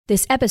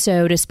This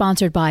episode is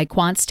sponsored by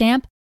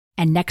QuantStamp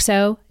and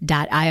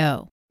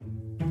Nexo.io.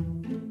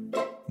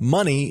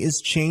 Money is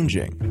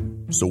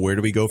changing. So where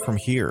do we go from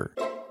here?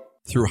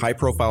 Through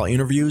high-profile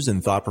interviews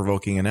and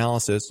thought-provoking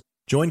analysis,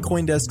 join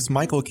CoinDesk's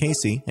Michael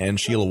Casey and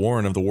Sheila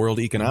Warren of the World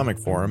Economic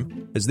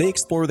Forum as they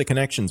explore the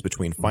connections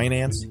between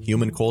finance,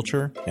 human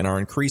culture, and our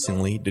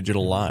increasingly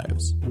digital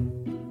lives.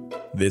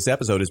 This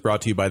episode is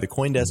brought to you by the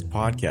CoinDesk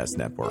Podcast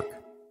Network.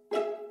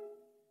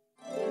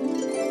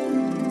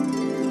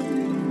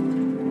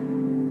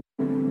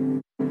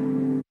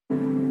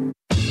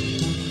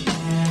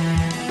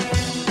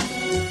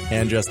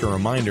 And just a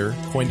reminder,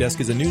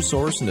 CoinDesk is a news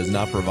source and does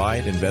not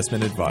provide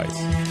investment advice.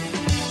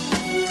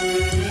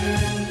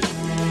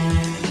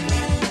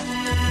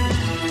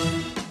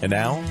 And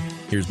now,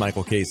 here's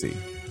Michael Casey.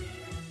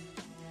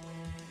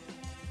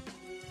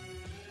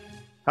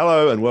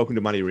 Hello and welcome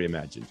to Money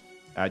Reimagined.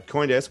 At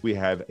CoinDesk, we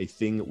have a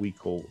thing we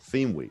call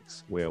Theme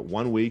Weeks, where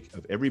 1 week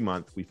of every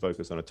month we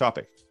focus on a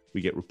topic. We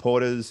get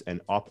reporters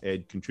and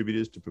op-ed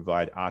contributors to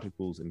provide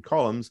articles and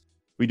columns.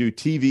 We do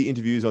TV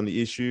interviews on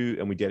the issue,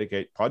 and we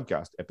dedicate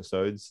podcast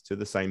episodes to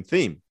the same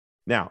theme.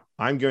 Now,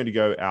 I'm going to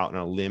go out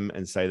on a limb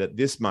and say that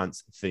this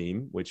month's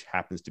theme, which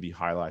happens to be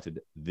highlighted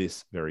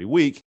this very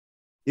week,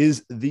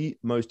 is the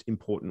most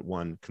important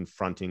one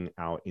confronting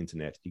our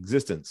internet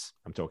existence.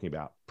 I'm talking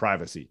about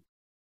privacy.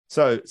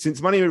 So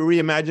since Money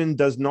Reimagined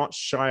does not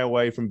shy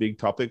away from big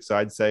topics,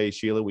 I'd say,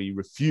 Sheila, we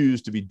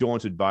refuse to be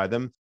daunted by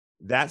them.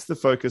 That's the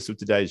focus of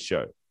today's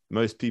show.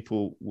 Most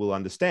people will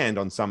understand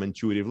on some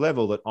intuitive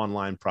level that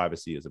online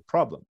privacy is a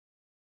problem.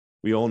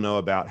 We all know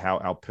about how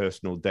our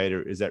personal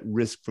data is at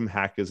risk from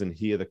hackers and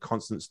hear the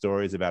constant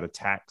stories about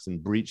attacks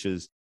and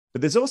breaches.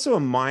 But there's also a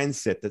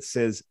mindset that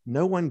says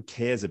no one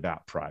cares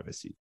about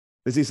privacy.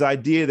 There's this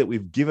idea that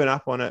we've given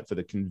up on it for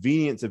the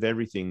convenience of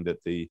everything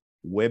that the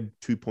Web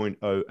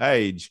 2.0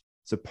 age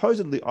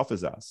supposedly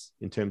offers us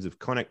in terms of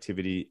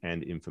connectivity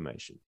and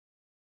information.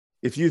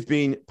 If you've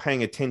been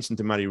paying attention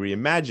to Money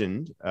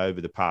Reimagined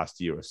over the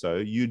past year or so,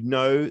 you'd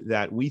know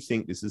that we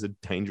think this is a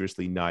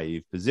dangerously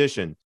naive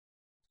position.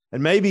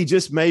 And maybe,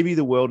 just maybe,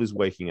 the world is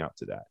waking up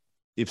to that.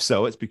 If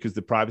so, it's because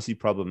the privacy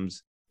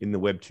problems in the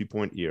Web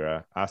 2.0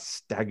 era are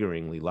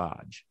staggeringly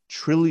large.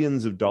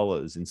 Trillions of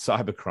dollars in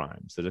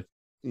cybercrimes that are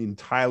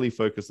entirely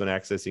focused on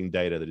accessing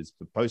data that is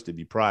supposed to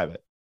be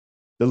private.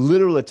 The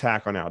literal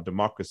attack on our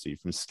democracy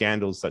from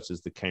scandals such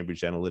as the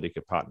Cambridge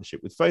Analytica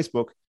partnership with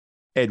Facebook,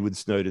 Edward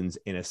Snowden's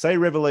NSA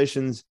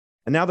revelations,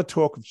 and now the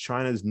talk of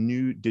China's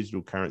new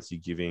digital currency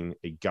giving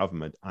a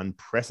government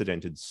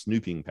unprecedented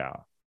snooping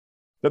power.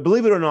 But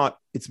believe it or not,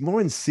 it's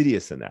more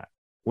insidious than that.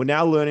 We're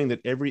now learning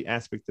that every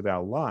aspect of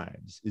our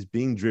lives is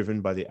being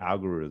driven by the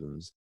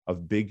algorithms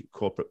of big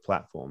corporate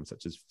platforms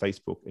such as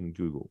Facebook and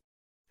Google.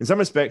 In some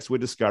respects, we're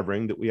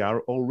discovering that we are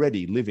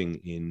already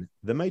living in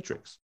the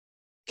Matrix.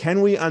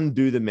 Can we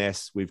undo the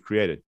mess we've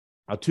created?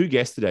 Our two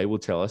guests today will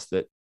tell us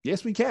that,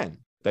 yes, we can.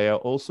 They are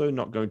also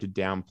not going to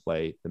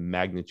downplay the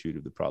magnitude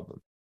of the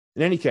problem.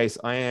 In any case,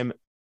 I am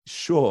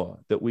sure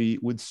that we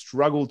would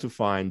struggle to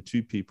find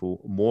two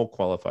people more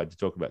qualified to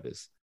talk about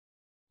this.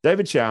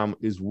 David Chaum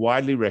is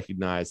widely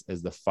recognized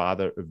as the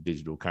father of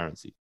digital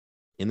currency.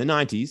 In the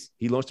 90s,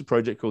 he launched a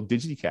project called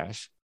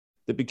DigiCash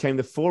that became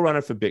the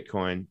forerunner for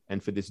Bitcoin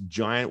and for this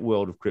giant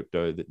world of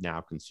crypto that now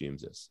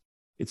consumes us.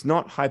 It's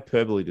not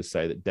hyperbole to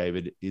say that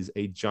David is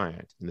a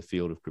giant in the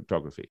field of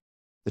cryptography,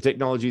 the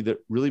technology that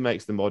really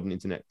makes the modern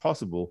internet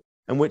possible,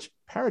 and which,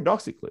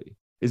 paradoxically,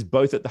 is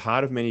both at the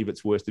heart of many of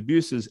its worst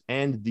abuses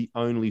and the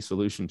only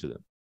solution to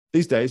them.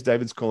 These days,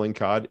 David's calling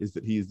card is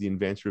that he is the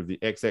inventor of the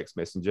XX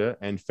Messenger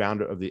and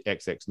founder of the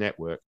XX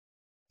Network,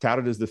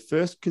 touted as the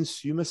first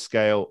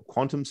consumer-scale,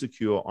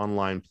 quantum-secure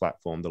online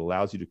platform that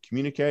allows you to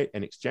communicate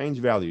and exchange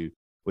value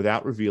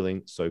without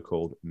revealing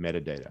so-called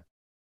metadata.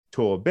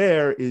 Tor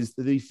Baer is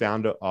the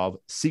founder of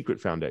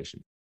Secret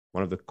Foundation,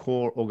 one of the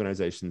core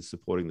organizations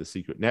supporting the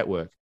Secret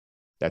Network.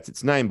 That's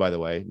its name, by the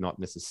way, not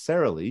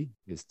necessarily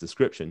its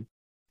description.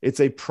 It's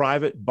a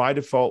private, by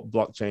default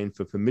blockchain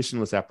for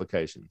permissionless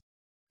applications.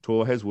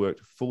 Tor has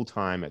worked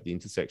full-time at the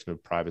intersection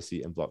of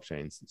privacy and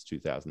blockchain since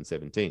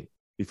 2017.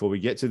 Before we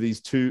get to these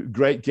two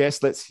great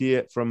guests, let's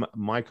hear from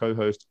my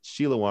co-host,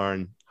 Sheila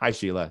Warren. Hi,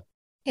 Sheila.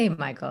 Hey,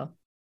 Michael.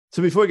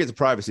 So before we get to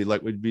privacy,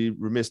 we'd be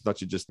remiss not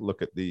to just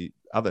look at the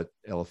other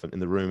elephant in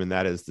the room, and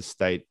that is the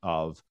state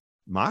of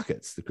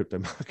markets, the crypto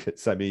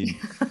markets. I mean,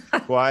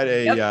 quite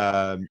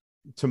a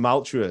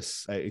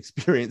tumultuous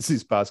experience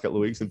these past couple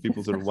of weeks, and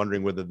people sort of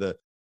wondering whether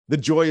the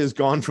joy is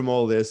gone from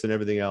all this and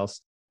everything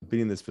else. I've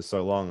been in this for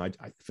so long. I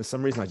for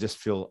some reason, I just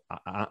feel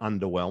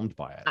underwhelmed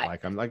by it.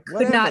 I'm like,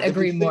 could not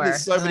agree more.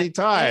 So many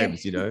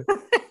times, you know.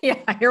 Yeah,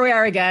 here we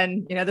are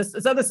again. You know,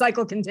 so the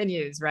cycle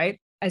continues,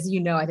 right? As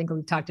you know, I think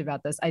we've talked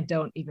about this. I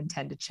don't even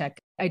tend to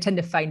check. I tend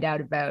to find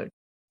out about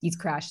these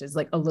crashes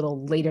like a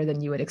little later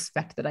than you would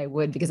expect that I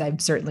would, because I'm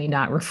certainly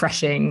not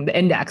refreshing the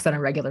index on a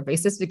regular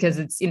basis, because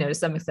it's, to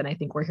some extent, I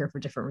think we're here for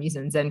different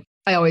reasons. And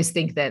I always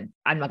think that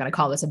I'm not going to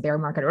call this a bear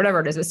market or whatever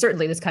it is, but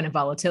certainly this kind of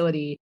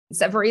volatility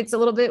separates a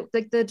little bit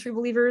like the true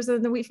believers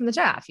and the wheat from the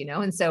chaff,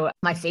 And so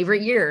my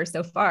favorite year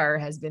so far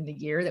has been the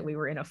year that we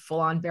were in a full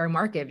on bear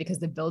market, because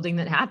the building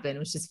that happened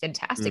was just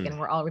fantastic. And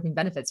we're all reaping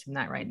benefits from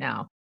that right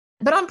now.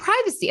 But on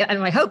privacy, and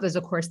my hope is,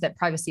 of course, that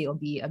privacy will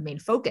be a main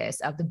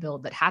focus of the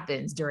build that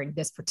happens during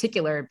this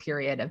particular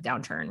period of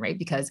downturn, right?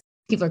 Because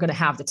people are going to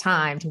have the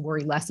time to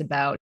worry less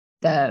about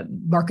the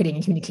marketing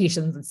and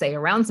communications, let's say,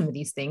 around some of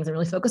these things, and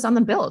really focus on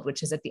the build,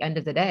 which is at the end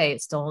of the day,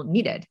 it's still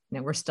needed.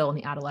 We're still in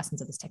the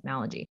adolescence of this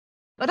technology.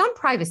 But on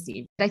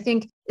privacy, I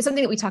think it's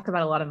something that we talk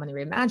about a lot on Money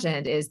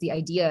Reimagined, is the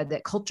idea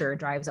that culture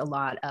drives a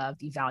lot of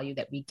the value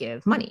that we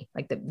give money,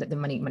 like the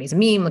money's a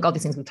meme, like all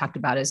these things we've talked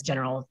about as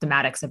general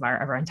thematics of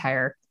our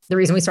entire, the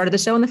reason we started the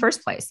show in the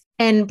first place.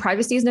 And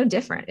privacy is no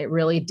different. It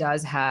really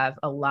does have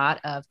a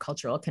lot of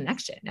cultural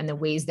connection. And the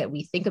ways that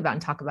we think about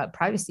and talk about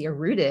privacy are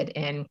rooted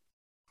in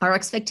our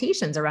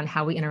expectations around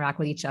how we interact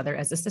with each other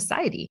as a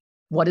society.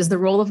 What is the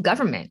role of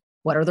government?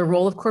 What are the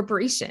role of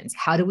corporations?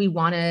 How do we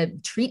want to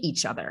treat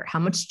each other? How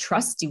much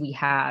trust do we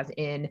have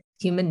in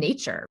human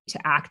nature to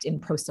act in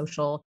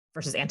pro-social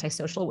versus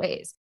antisocial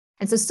ways?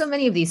 And so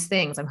many of these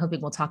things I'm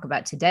hoping we'll talk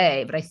about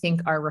today, but I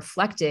think are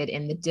reflected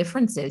in the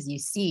differences you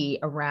see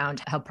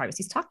around how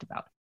privacy is talked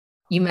about.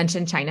 You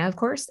mentioned China, of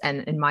course,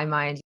 and in my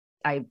mind,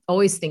 I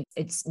always think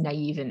it's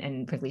naive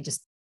and frankly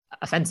just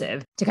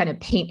offensive to kind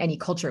of paint any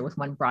culture with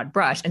one broad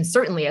brush. And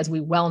certainly, as we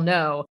well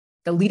know,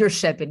 the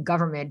leadership in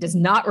government does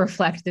not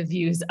reflect the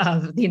views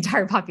of the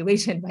entire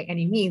population by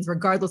any means,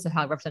 regardless of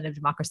how representative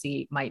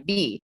democracy might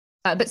be.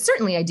 But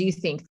certainly, I do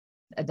think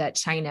that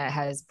China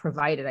has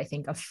provided, I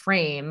think, a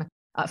frame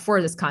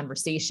for this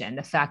conversation.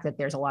 The fact that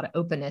there's a lot of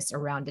openness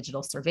around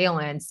digital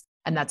surveillance,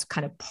 and that's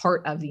kind of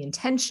part of the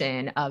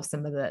intention of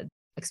some of the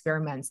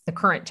experiments the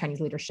current Chinese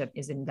leadership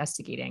is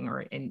investigating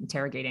or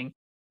interrogating,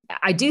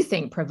 I do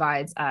think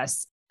provides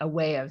us a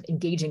way of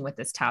engaging with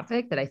this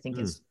topic that I think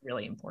is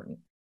really important.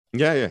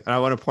 Yeah. And I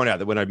want to point out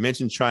that when I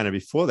mentioned China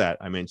before that,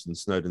 I mentioned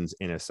Snowden's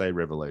NSA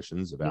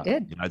revelations about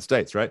the United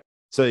States, right?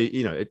 So,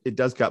 it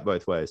does cut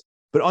both ways.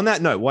 But on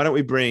that note, why don't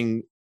we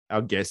bring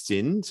our guests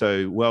in?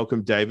 So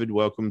welcome, David.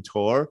 Welcome,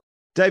 Tor.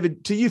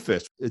 David, to you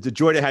first. It's a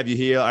joy to have you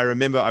here. I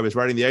remember I was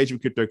writing The Age of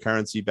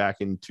Cryptocurrency back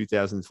in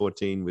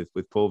 2014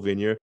 with Paul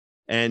Vignier.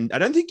 And I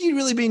don't think you'd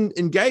really been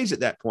engaged at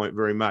that point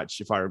very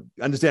much, if I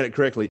understand it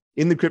correctly,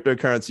 in the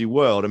cryptocurrency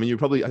world. I mean,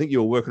 I think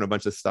you were working on a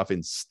bunch of stuff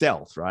in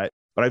stealth, right?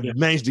 But I've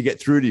managed to get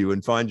through to you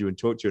and find you and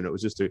talk to you. And it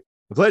was just a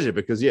pleasure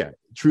because,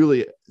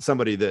 truly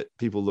somebody that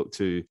people look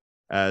to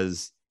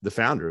as the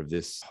founder of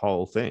this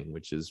whole thing,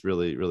 which is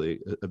really, really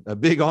a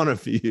big honor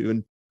for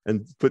you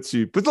and puts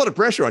a lot of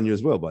pressure on you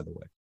as well, by the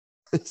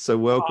way. So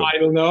welcome. I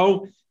don't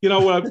know. When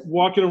I'm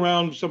walking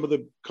around some of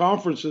the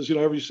conferences,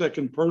 every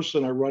second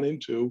person I run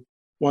into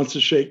wants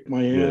to shake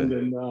my hand. Yeah.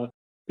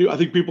 And I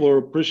think people are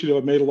appreciative.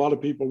 I've made a lot of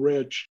people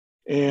rich.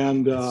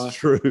 And it's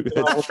true.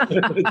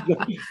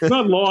 It's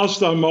not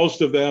lost on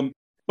most of them.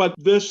 But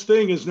this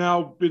thing has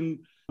now been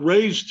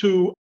raised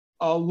to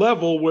a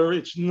level where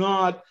it's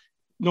no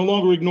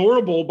longer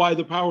ignorable by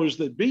the powers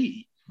that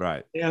be.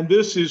 Right. And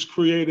this is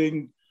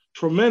creating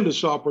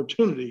tremendous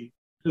opportunity.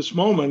 This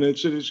moment,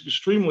 it's an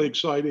extremely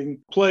exciting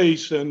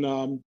place. And,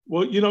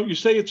 you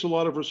say it's a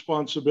lot of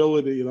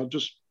responsibility. And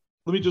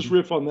let me just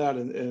riff on that.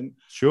 And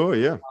sure,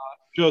 yeah.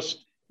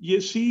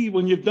 You see,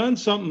 when you've done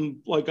something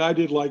like I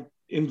did, like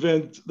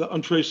invent the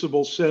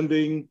untraceable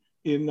sending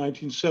in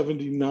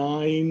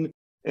 1979,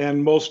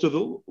 and a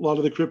lot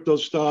of the crypto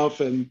stuff,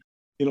 and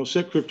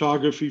set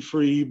cryptography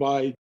free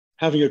by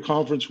having a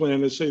conference when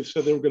NSA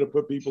said they were going to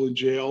put people in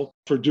jail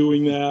for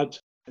doing that,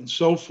 and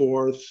so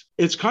forth.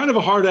 It's kind of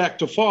a hard act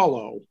to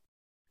follow.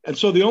 And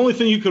so the only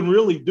thing you can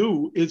really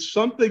do is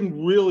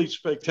something really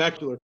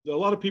spectacular. A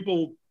lot of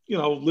people,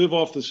 live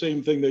off the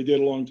same thing they did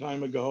a long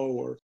time ago,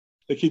 or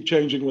they keep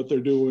changing what they're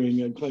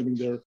doing and claiming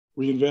they're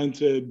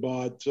reinvented.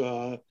 But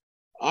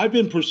I've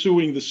been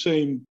pursuing the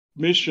same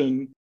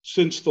mission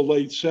since the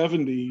late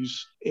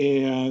 70s.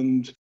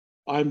 And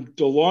I'm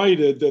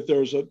delighted that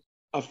there's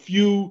a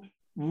few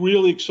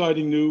really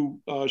exciting new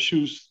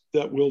shoes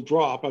that will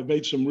drop. I've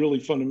made some really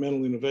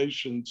fundamental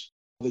innovations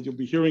that you'll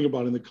be hearing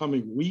about in the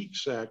coming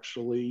weeks,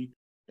 actually.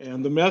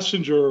 And the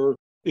Messenger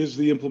is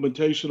the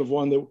implementation of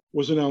one that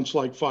was announced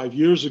like 5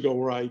 years ago,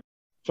 where I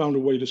found a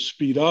way to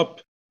speed up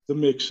the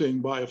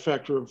mixing by a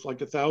factor of like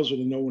 1,000,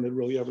 and no one had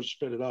really ever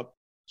sped it up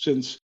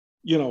since,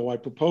 I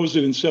proposed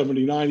it in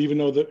 79, even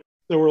though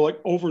there were like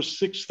over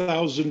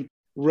 6,000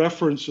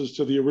 references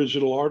to the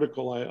original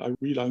article I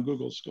read on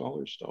Google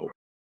Scholar. So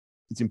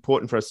it's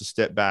important for us to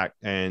step back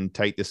and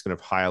take this kind of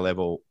higher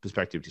level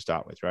perspective to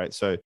start with, right?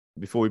 So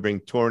before we bring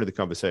Tor into the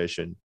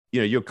conversation,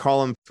 your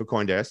column for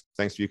CoinDesk,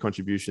 thanks for your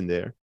contribution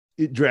there,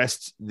 it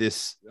addressed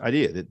this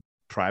idea that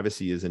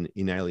privacy is an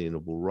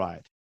inalienable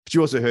right. But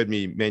you also heard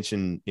me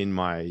mention in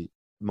my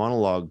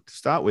monologue to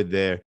start with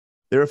there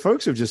are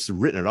folks who've just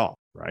written it off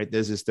right?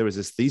 There was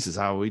this thesis,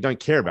 we don't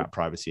care about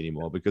privacy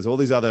anymore because all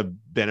these other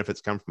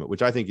benefits come from it,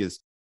 which I think is,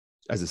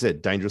 as I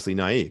said, dangerously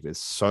naive. There's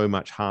so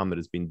much harm that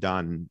has been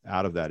done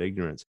out of that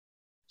ignorance.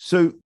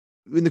 So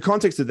in the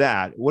context of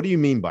that, what do you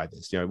mean by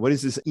this? What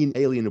is this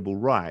inalienable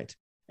right?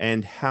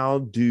 And how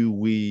do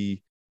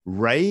we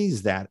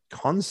raise that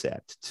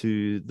concept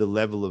to the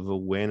level of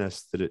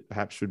awareness that it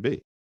perhaps should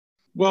be?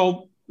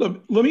 Well,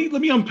 let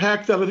me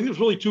unpack that. I think there's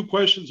really two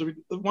questions. I mean,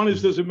 one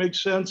is, does it make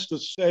sense to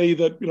say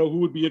that, who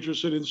would be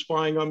interested in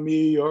spying on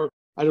me, or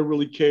I don't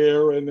really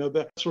care, and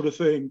that sort of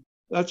thing?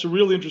 That's a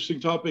really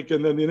interesting topic.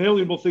 And then the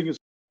inalienable thing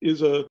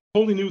is a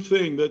totally new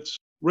thing that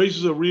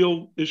raises a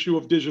real issue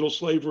of digital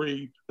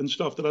slavery and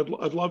stuff that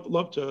I'd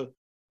love to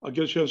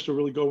get a chance to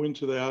really go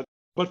into that.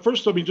 But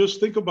first, just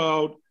think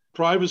about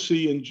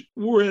privacy. And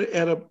we're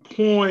at a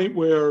point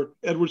where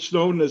Edward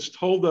Snowden has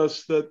told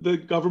us that the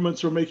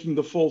governments are making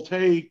the full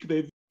take.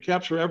 They've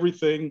captured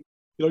everything.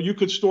 You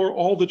could store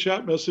all the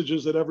chat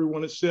messages that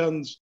everyone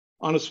sends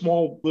on a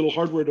small little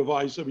hardware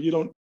device. I mean, you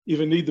don't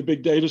even need the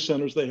big data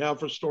centers they have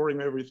for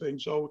storing everything.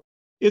 So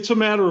it's a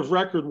matter of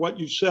record what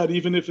you've said,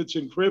 even if it's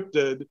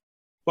encrypted.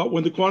 But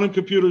when the quantum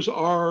computers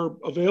are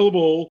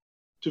available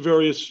to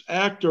various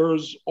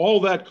actors,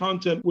 all that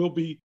content will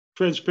be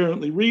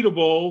transparently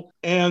readable,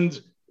 and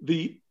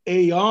the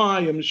AI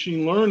and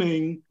machine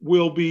learning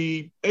will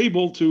be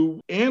able to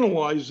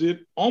analyze it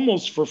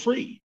almost for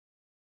free.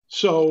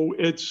 So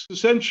it's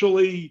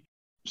essentially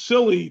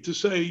silly to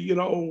say,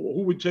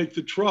 who would take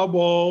the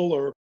trouble,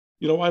 or,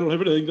 I don't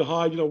have anything to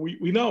hide.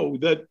 We know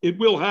that it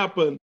will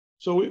happen.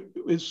 So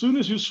as soon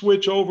as you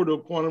switch over to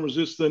quantum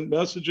resistant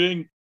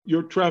messaging,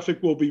 your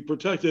traffic will be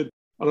protected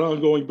on an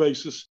ongoing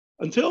basis.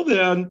 Until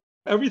then,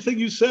 everything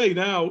you say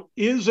now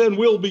is and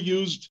will be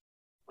used.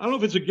 I don't know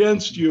if it's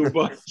against you,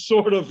 but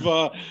sort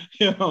of,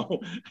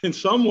 in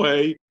some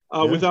way,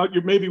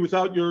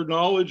 without your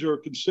knowledge or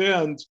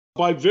consent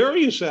by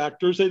various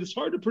actors. And it's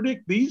hard to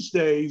predict these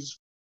days,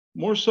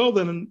 more so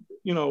than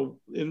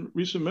in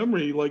recent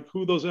memory, like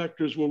who those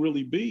actors will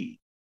really be.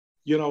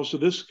 So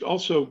this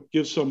also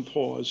gives some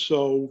pause.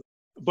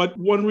 But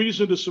one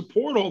reason to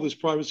support all this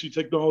privacy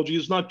technology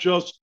is not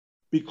just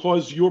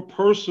because you're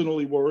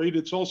personally worried.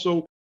 It's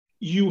also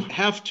you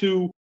have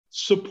to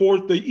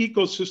support the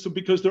ecosystem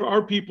because there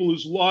are people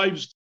whose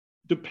lives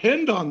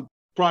depend on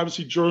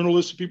privacy,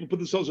 journalists, people put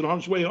themselves in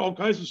harm's way and all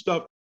kinds of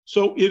stuff.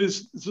 So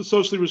it's a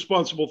socially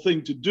responsible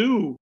thing to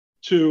do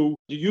to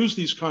use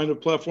these kind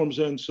of platforms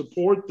and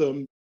support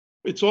them.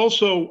 It's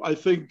also, I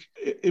think,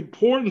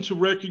 important to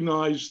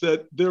recognize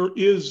that there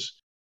is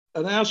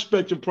an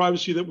aspect of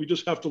privacy that we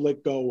just have to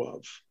let go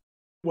of.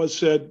 Was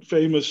said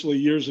famously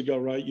years ago,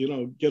 right?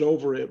 Get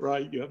over it,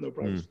 right? You have no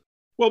privacy.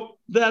 Well,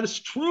 that is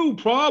true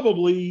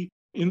probably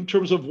in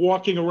terms of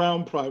walking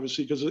around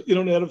privacy, because the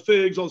Internet of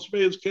Things, all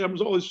surveillance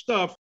cameras, all this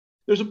stuff,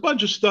 there's a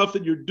bunch of stuff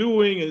that you're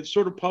doing and it's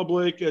sort of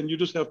public, and you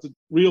just have to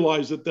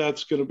realize that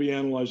that's going to be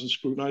analyzed and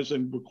scrutinized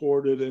and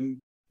recorded and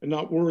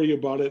not worry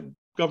about it.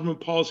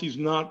 Government policy is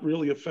not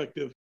really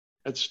effective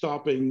at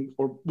stopping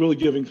or really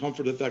giving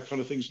comfort that that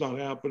kind of thing's not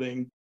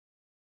happening.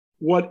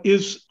 What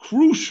is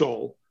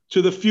crucial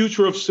to the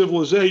future of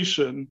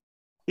civilization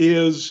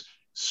is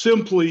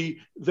simply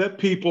that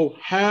people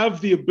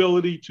have the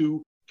ability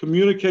to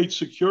communicate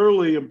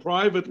securely and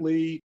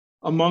privately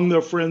among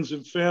their friends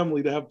and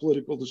family, to have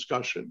political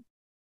discussion.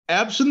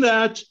 Absent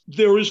that,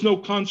 there is no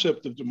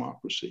concept of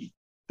democracy.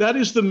 That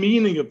is the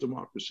meaning of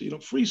democracy.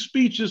 Free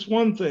speech is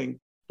one thing,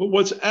 but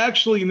what's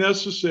actually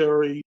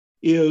necessary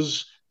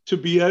is to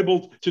be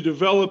able to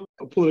develop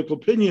a political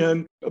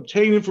opinion,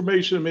 obtain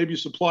information, and maybe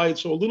supply it.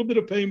 So a little bit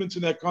of payments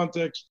in that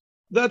context.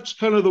 That's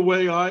kind of the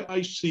way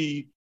I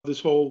see this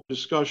whole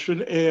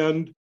discussion.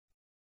 And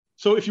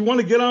so if you want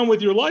to get on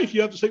with your life,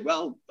 you have to say,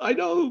 well, I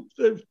know,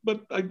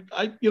 but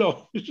I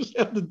you just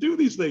have to do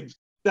these things.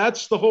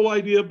 That's the whole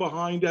idea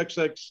behind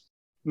XX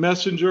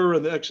Messenger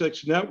and the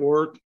XX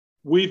network.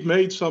 We've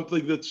made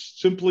something that's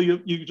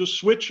simply, you just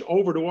switch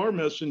over to our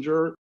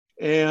messenger,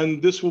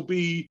 and this will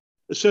be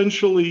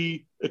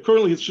essentially,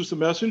 currently it's just a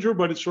messenger,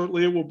 but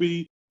it will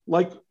be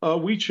like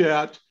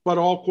WeChat, but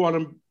all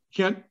quantum.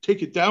 Can't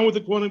take it down with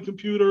a quantum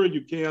computer, and you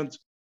can't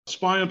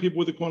spy on people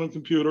with a quantum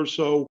computer.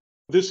 So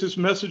this is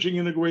messaging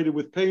integrated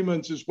with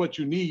payments is what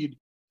you need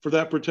for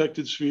that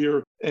protected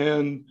sphere.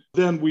 And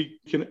then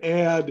we can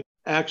add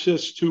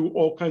access to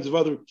all kinds of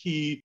other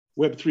key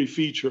Web3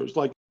 features,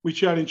 like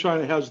WeChat in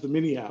China has the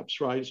mini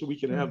apps, right? So we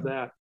can have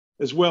that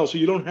as well. So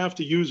you don't have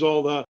to use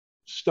all the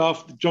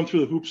stuff, jump through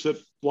the hoops that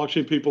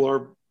blockchain people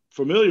are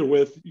familiar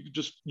with. You can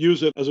just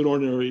use it as an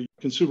ordinary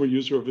consumer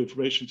user of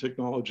information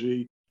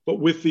technology, but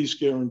with these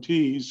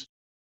guarantees,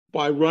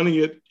 by running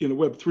it in a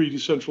Web3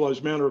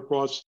 decentralized manner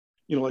across,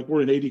 like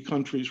we're in 80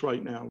 countries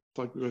right now,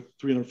 like we've got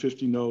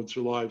 350 nodes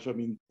are live. I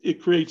mean,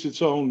 it creates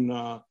its own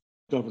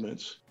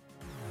governance.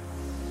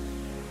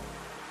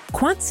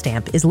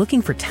 QuantStamp is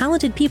looking for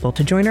talented people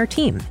to join our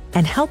team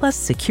and help us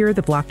secure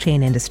the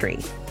blockchain industry.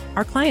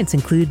 Our clients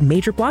include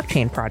major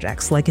blockchain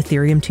projects like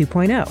Ethereum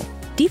 2.0,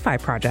 DeFi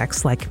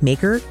projects like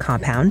Maker,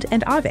 Compound,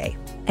 and Aave,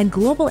 and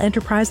global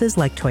enterprises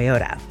like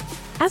Toyota.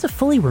 As a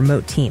fully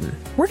remote team,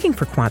 working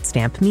for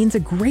QuantStamp means a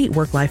great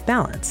work-life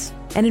balance,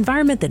 an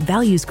environment that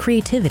values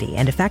creativity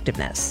and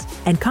effectiveness,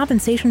 and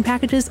compensation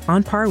packages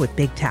on par with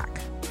big tech.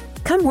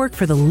 Come work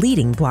for the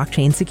leading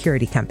blockchain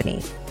security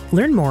company.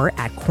 Learn more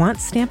at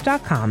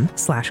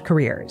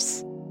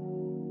quantstamp.com/careers.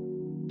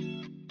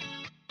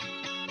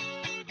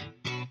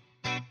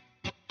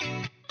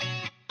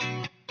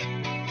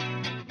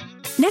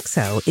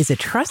 Nexo is a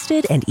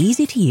trusted and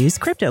easy-to-use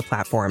crypto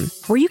platform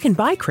where you can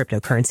buy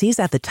cryptocurrencies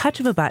at the touch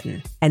of a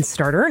button and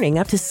start earning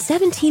up to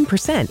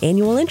 17%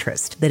 annual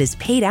interest that is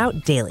paid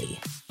out daily.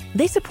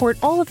 They support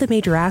all of the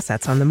major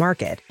assets on the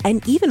market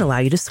and even allow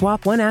you to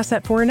swap one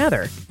asset for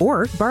another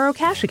or borrow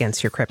cash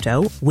against your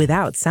crypto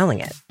without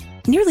selling it.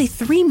 Nearly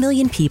 3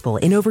 million people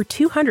in over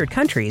 200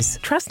 countries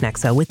trust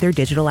Nexo with their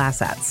digital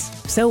assets.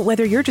 So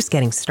whether you're just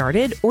getting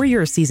started or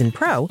you're a seasoned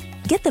pro,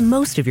 get the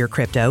most of your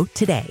crypto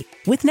today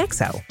with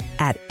Nexo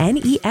at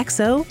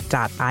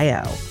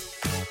nexo.io.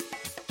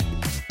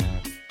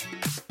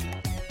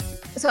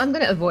 So I'm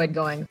going to avoid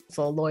going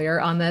full lawyer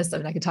on this. I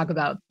mean, I could talk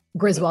about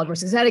Griswold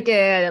versus Connecticut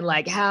and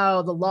like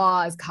how the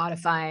law is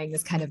codifying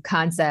this kind of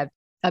concept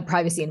of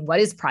privacy and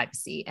what is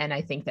privacy. And I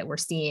think that we're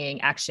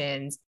seeing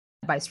actions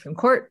by the Supreme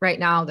Court right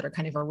now that are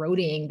kind of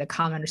eroding the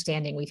common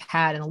understanding we've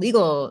had in the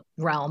legal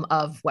realm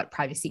of what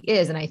privacy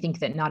is. And I think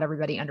that not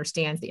everybody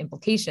understands the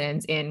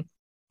implications in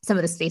some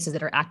of the spaces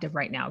that are active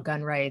right now,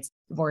 gun rights,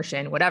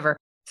 abortion, whatever,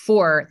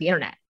 for the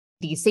internet.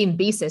 The same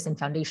basis and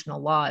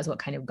foundational law is what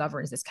kind of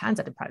governs this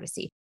concept of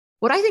privacy.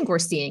 What I think we're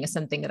seeing is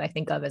something that I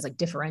think of as like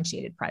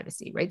differentiated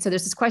privacy, right? So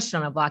there's this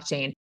question on a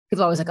blockchain.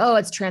 People are always like, oh,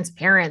 it's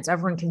transparent, so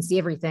everyone can see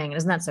everything. And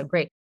isn't that so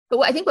great? But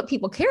what I think what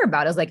people care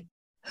about is like,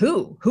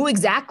 who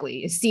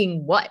exactly is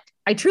seeing what?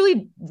 I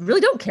truly really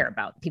don't care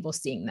about people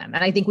seeing them.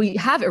 And I think we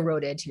have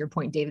eroded, to your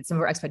point, David, some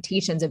of our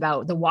expectations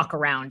about the walk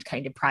around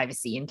kind of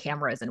privacy and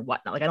cameras and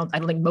whatnot. Like, I don't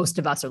think most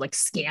of us are like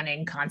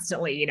scanning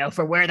constantly,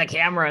 for where the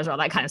cameras or all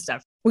that kind of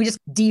stuff. We just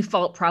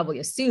default probably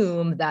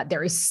assume that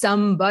there is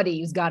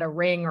somebody who's got a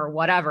ring or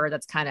whatever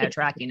that's kind of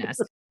tracking us.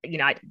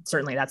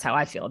 Certainly that's how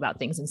I feel about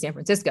things in San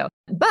Francisco.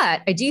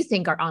 But I do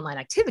think our online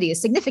activity is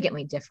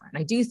significantly different.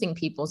 I do think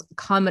people's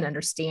common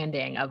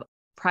understanding of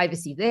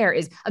privacy there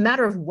is a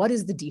matter of what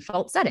is the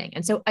default setting.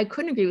 And so I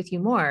couldn't agree with you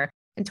more.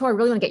 And Tor, I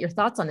really want to get your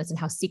thoughts on this and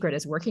how Secret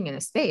is working in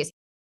this space.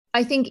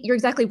 I think you're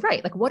exactly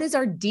right. Like, what is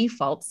our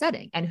default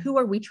setting and who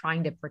are we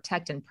trying to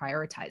protect and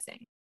prioritizing?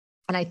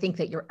 And I think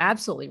that you're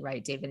absolutely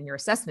right, David, in your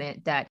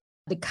assessment that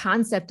the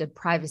concept of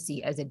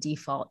privacy as a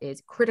default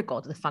is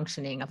critical to the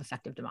functioning of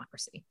effective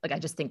democracy. Like, I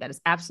just think that is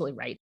absolutely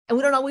right. And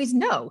we don't always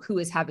know who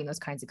is having those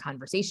kinds of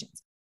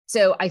conversations.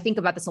 So I think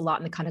about this a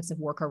lot in the context of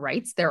worker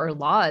rights. There are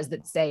laws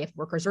that say if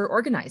workers are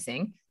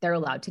organizing, they're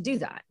allowed to do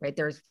that, right?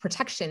 There's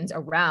protections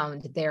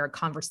around their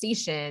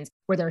conversations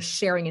where they're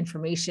sharing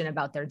information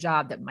about their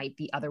job that might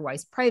be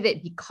otherwise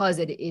private because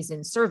it is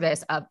in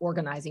service of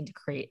organizing to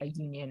create a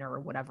union or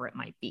whatever it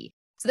might be.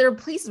 So there are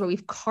places where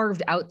we've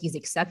carved out these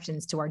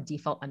exceptions to our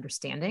default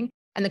understanding.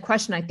 And the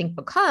question I think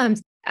becomes,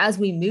 as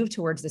we move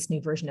towards this new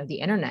version of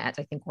the internet,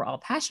 I think we're all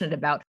passionate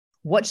about,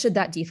 what should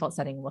that default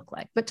setting look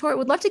like? But Tor,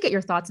 would love to get your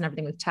thoughts on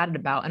everything we've chatted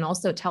about and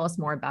also tell us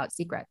more about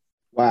Secret.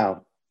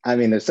 Wow. I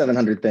mean, there's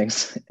 700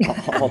 things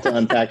all to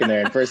unpack in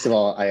there. And first of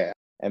all, I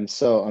am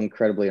so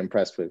incredibly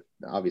impressed with,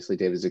 obviously,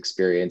 David's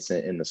experience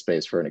in the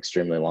space for an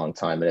extremely long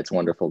time. And it's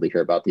wonderful to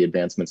hear about the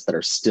advancements that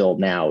are still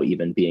now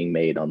even being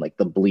made on like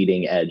the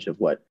bleeding edge of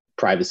what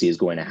privacy is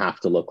going to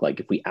have to look like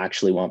if we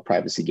actually want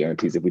privacy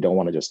guarantees, if we don't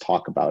want to just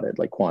talk about it,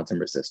 like quantum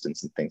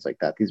resistance and things like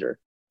that. These are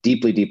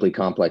deeply, deeply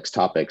complex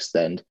topics.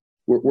 And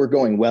we're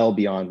going well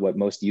beyond what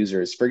most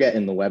users forget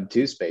in the Web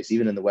 2 space.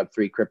 Even in the Web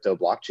 3 crypto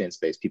blockchain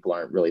space, people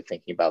aren't really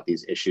thinking about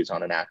these issues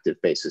on an active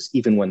basis,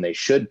 even when they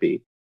should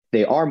be.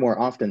 They are more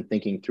often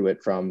thinking through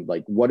it from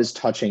like, what is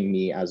touching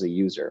me as a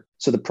user?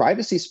 So the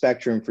privacy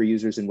spectrum for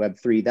users in Web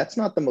 3, that's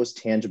not the most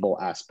tangible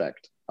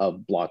aspect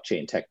of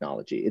blockchain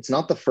technology. It's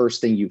not the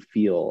first thing you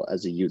feel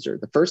as a user.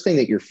 The first thing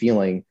that you're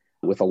feeling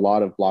with a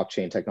lot of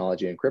blockchain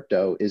technology and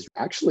crypto is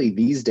actually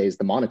these days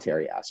the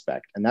monetary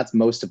aspect. And that's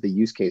most of the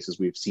use cases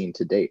we've seen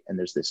to date. And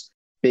there's this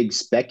big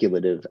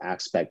speculative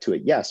aspect to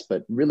it, yes,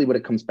 but really what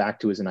it comes back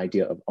to is an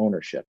idea of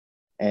ownership.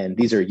 And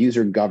these are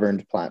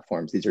user-governed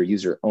platforms. These are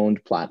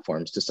user-owned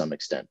platforms to some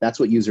extent. That's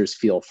what users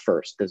feel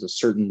first. There's a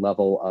certain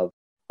level of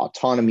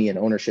autonomy and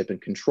ownership and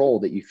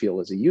control that you feel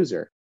as a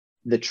user.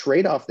 The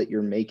trade-off that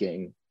you're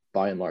making,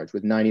 by and large,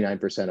 with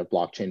 99% of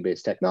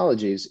blockchain-based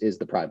technologies is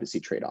the privacy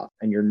trade-off.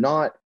 And you're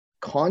not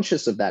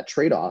conscious of that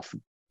trade-off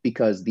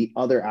because the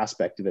other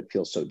aspect of it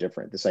feels so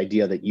different. This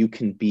idea that you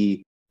can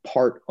be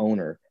part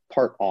owner,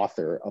 part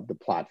author of the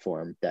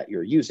platform that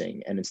you're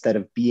using. And instead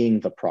of being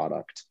the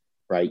product,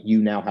 right,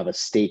 you now have a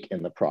stake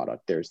in the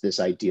product. There's this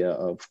idea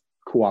of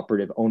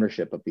cooperative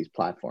ownership of these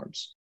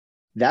platforms.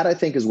 That, I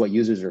think, is what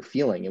users are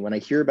feeling. And when I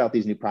hear about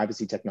these new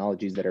privacy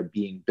technologies that are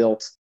being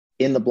built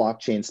in the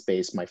blockchain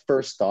space, my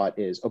first thought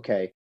is,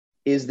 okay,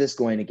 is this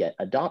going to get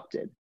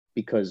adopted?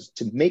 Because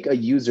to make a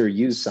user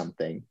use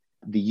something,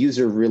 the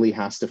user really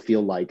has to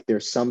feel like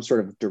there's some sort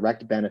of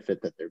direct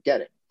benefit that they're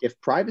getting. If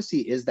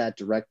privacy is that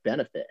direct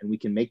benefit and we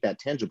can make that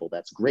tangible,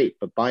 that's great.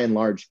 But by and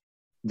large,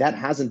 that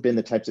hasn't been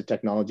the types of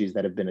technologies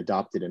that have been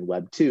adopted in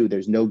Web 2.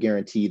 There's no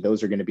guarantee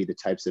those are going to be the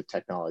types of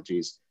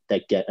technologies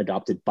that get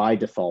adopted by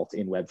default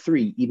in Web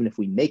 3, even if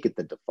we make it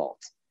the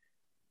default.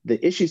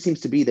 The issue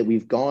seems to be that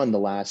we've gone the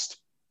last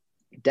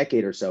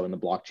decade or so in the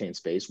blockchain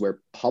space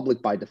where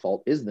public by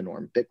default is the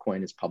norm.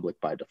 Bitcoin is public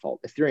by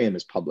default. Ethereum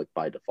is public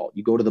by default.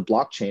 You go to the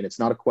blockchain, it's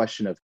not a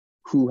question of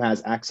who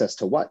has access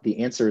to what.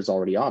 The answer is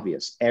already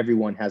obvious.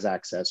 Everyone has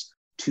access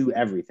to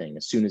everything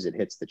as soon as it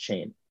hits the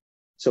chain.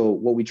 So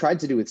what we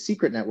tried to do with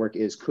Secret Network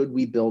is, could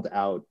we build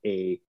out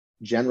a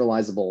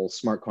generalizable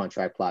smart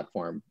contract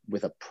platform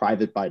with a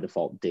private by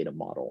default data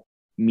model?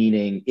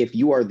 Meaning, if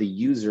you are the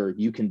user,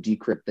 you can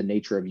decrypt the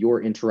nature of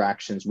your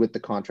interactions with the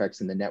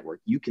contracts in the network.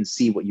 You can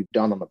see what you've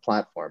done on the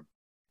platform,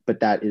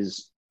 but that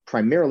is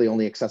primarily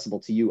only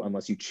accessible to you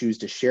unless you choose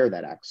to share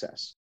that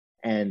access.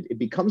 And it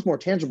becomes more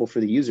tangible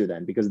for the user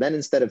then, because then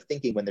instead of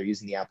thinking when they're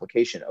using the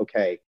application,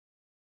 okay,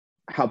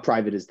 how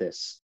private is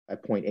this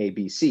at point A,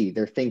 B, C?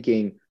 They're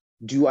thinking,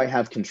 do I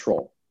have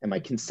control? Am I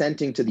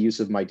consenting to the use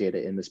of my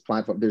data in this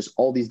platform? There's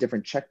all these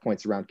different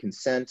checkpoints around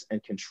consent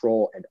and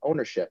control and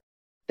ownership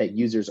that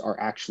users are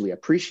actually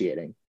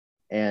appreciating.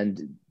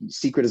 And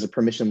Secret is a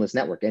permissionless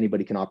network.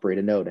 Anybody can operate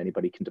a node,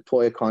 anybody can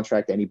deploy a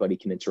contract, anybody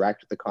can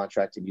interact with the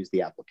contract and use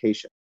the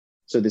application.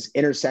 So this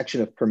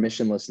intersection of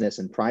permissionlessness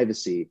and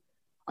privacy,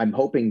 I'm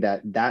hoping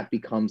that that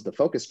becomes the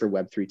focus for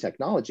Web3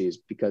 technologies,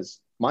 because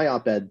my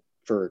op-ed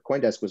for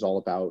CoinDesk was all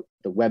about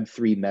the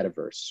Web3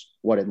 metaverse,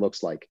 what it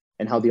looks like,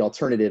 and how the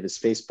alternative is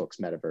Facebook's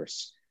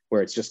metaverse,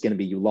 where it's just going to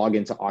be you log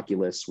into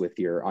Oculus with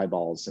your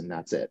eyeballs and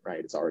that's it,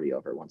 right? It's already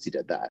over once you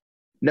did that.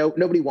 No,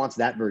 nobody wants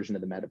that version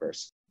of the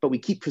metaverse, but we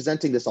keep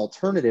presenting this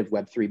alternative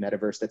Web3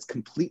 metaverse that's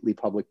completely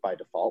public by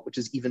default, which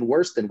is even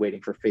worse than waiting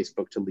for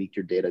Facebook to leak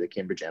your data to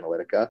Cambridge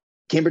Analytica.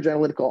 Cambridge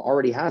Analytica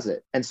already has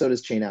it, and so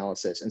does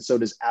Chainalysis, and so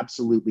does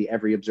absolutely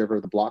every observer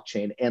of the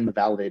blockchain and the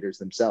validators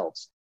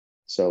themselves.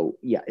 So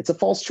yeah, it's a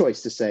false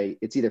choice to say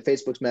it's either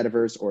Facebook's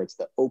metaverse or it's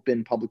the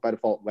open public by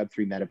default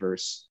Web3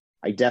 metaverse.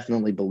 I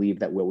definitely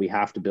believe that what we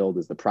have to build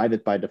is the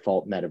private by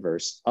default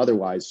metaverse.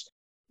 Otherwise,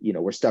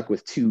 we're stuck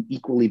with two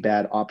equally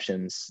bad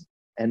options,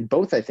 and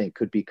both, I think,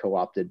 could be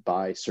co-opted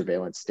by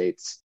surveillance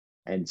states,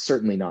 and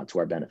certainly not to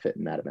our benefit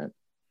in that event.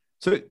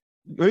 So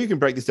maybe you can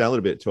break this down a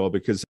little bit, Tor,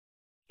 because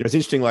it's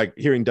interesting, like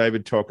hearing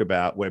David talk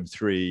about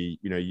Web3,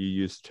 you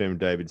used the term,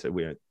 David, said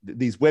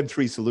these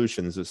Web3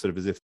 solutions are sort of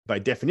as if by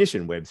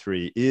definition,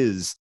 Web3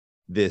 is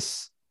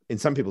this, in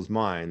some people's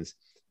minds,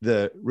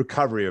 the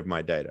recovery of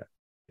my data,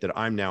 that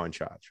I'm now in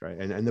charge, right?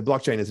 And the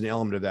blockchain is an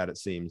element of that, it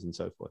seems, and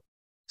so forth.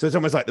 So it's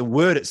almost like the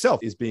word itself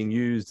is being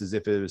used as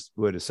if it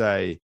were to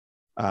say,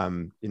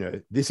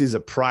 this is a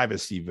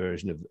privacy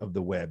version of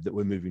the web that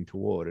we're moving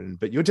toward.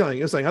 But you're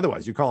saying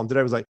otherwise. Your column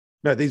today was like,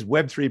 no, these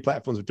Web3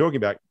 platforms we're talking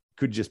about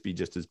could just be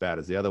just as bad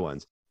as the other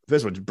ones.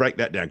 First of all, to break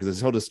that down, because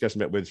there's a whole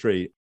discussion about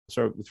Web3.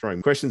 So we're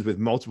throwing questions with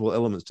multiple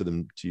elements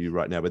to you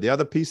right now. But the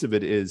other piece of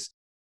it is,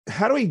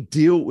 how do we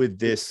deal with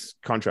this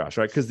contrast,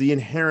 right? Because the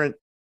inherent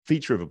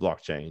feature of a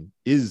blockchain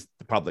is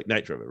the public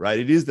nature of it, right?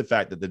 It is the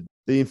fact that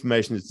the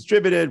information is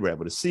distributed, we're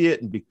able to see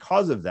it, and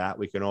because of that,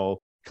 we can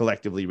all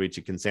collectively reach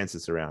a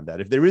consensus around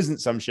that. If there isn't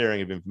some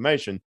sharing of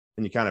information,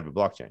 then you can't have a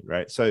blockchain,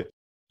 right? So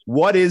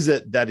what is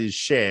it that is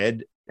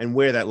shared and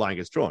where that line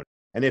gets drawn?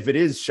 And if it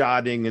is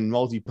sharding and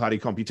multi-party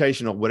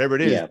computation or whatever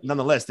it is,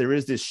 nonetheless, there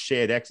is this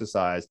shared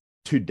exercise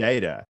to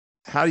data.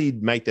 How do you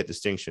make that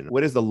distinction?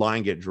 Where does the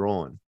line get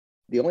drawn?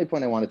 The only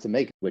point I wanted to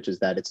make, which is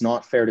that it's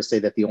not fair to say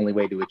that the only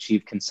way to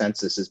achieve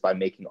consensus is by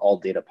making all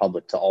data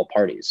public to all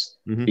parties.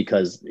 Mm-hmm.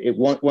 Because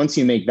once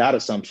you make that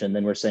assumption,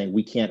 then we're saying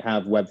we can't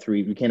have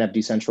Web3, we can't have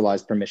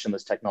decentralized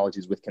permissionless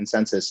technologies with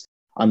consensus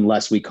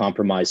unless we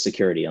compromise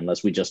security,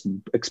 unless we just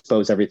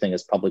expose everything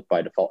as public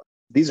by default.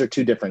 These are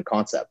two different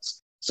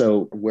concepts.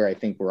 So where I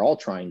think we're all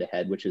trying to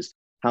head, which is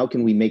how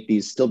can we make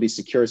these still be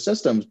secure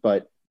systems,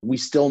 but we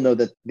still know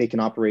that they can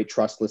operate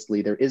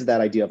trustlessly. There is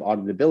that idea of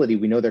auditability.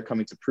 We know they're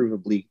coming to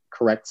provably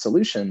correct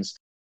solutions,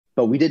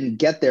 but we didn't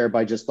get there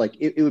by just like,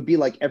 it would be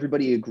like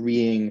everybody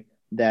agreeing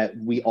that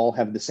we all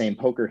have the same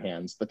poker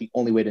hands, but the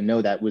only way to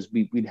know that was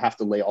we'd have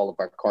to lay all of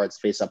our cards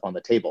face up on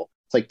the table.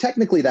 It's like,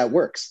 technically that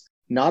works.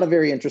 Not a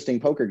very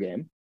interesting poker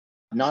game,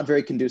 not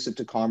very conducive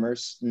to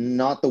commerce,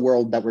 not the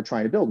world that we're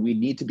trying to build. We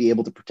need to be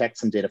able to protect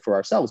some data for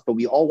ourselves, but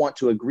we all want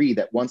to agree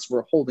that once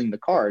we're holding the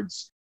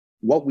cards,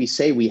 what we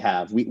say we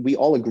have, we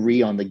all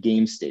agree on the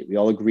game state. We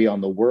all agree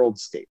on the world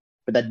state.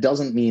 But that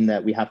doesn't mean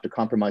that we have to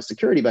compromise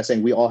security by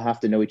saying we all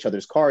have to know each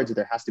other's cards, or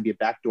there has to be a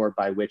backdoor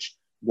by which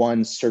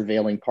one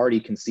surveilling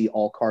party can see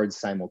all cards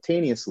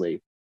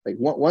simultaneously. Like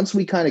once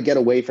we kind of get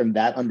away from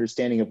that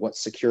understanding of what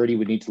security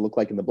would need to look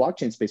like in the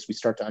blockchain space, we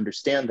start to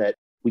understand that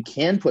we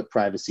can put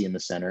privacy in the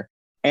center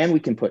and we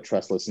can put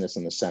trustlessness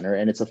in the center.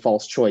 And it's a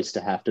false choice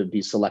to have to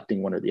be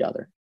selecting one or the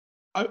other.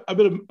 I've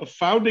been a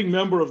founding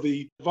member of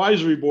the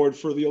advisory board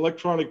for the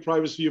Electronic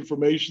Privacy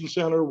Information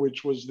Center,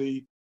 which was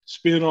the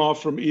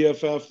spin-off from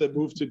EFF that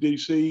moved to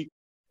DC.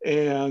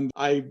 And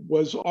I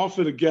was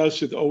often a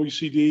guest at the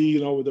OECD,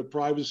 with the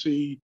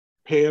privacy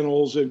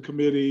panels and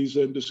committees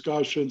and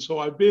discussions. So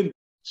I've been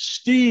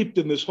steeped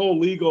in this whole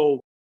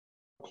legal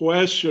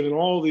question and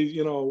all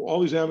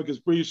these amicus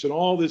briefs and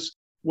all this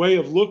way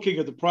of looking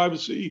at the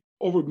privacy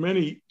over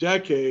many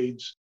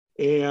decades.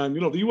 And,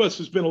 the US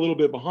has been a little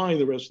bit behind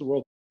the rest of the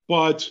world,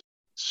 but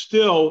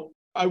still,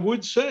 I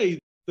would say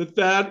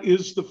that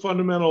is the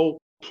fundamental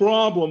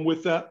problem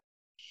with that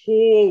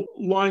whole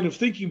line of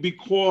thinking,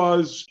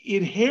 because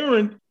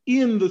inherent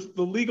in the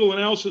legal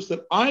analysis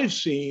that I've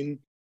seen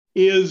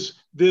is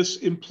this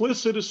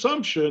implicit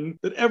assumption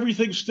that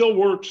everything still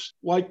works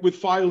like with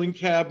filing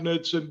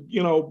cabinets and,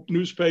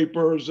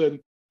 newspapers and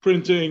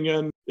printing,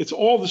 and it's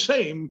all the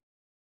same.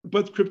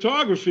 But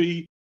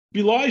cryptography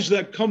belies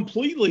that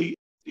completely.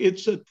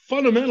 It's a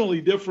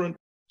fundamentally different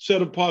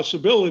set of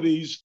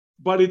possibilities,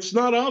 but it's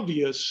not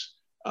obvious.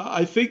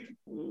 I think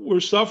we're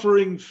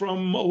suffering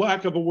from a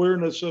lack of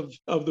awareness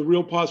of the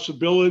real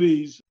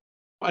possibilities.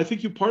 I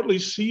think you partly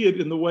see it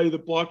in the way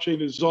that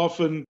blockchain is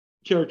often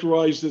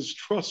characterized as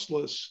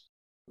trustless.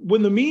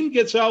 When the meme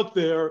gets out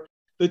there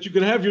that you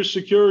can have your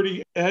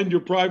security and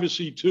your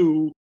privacy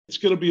too, it's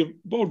going to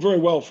bode very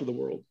well for the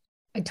world.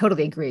 I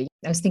totally agree.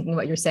 I was thinking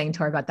what you're saying,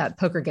 Tor, about that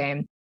poker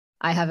game.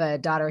 I have a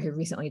daughter who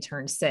recently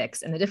turned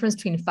 6, and the difference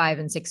between 5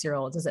 and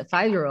 6-year-olds is that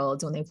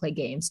 5-year-olds, when they play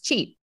games,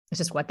 cheat. It's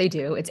just what they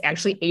do. It's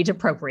actually age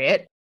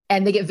appropriate.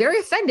 And they get very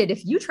offended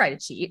if you try to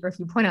cheat or if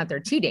you point out they're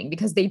cheating,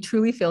 because they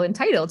truly feel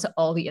entitled to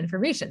all the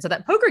information. So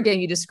that poker game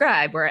you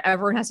described, where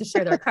everyone has to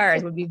share their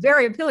cards, would be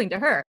very appealing to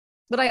her.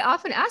 But I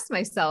often ask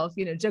myself,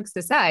 jokes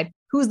aside,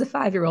 who's the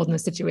 5-year-old in the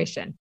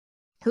situation?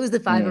 Who's the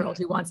 5-year-old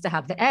who wants to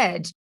have the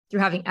edge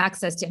through having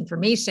access to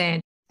information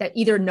that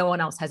either no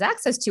one else has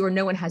access to, or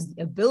no one has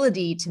the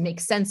ability to make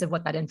sense of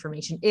what that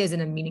information is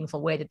in a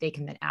meaningful way that they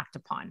can then act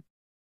upon?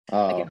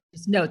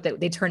 Just note that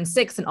they turn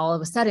 6 and all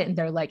of a sudden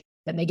they're like,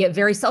 then they get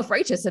very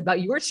self-righteous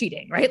about your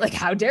cheating, right? Like,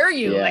 how dare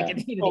you? Yeah.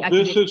 Like,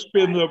 this has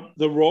been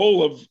the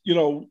role of,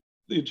 the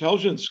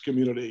intelligence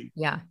community.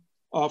 Yeah.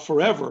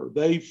 Forever.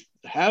 They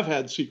have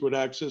had secret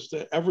access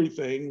to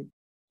everything,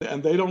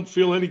 and they don't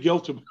feel any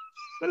guilt of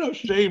no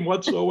shame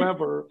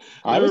whatsoever.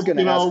 I was going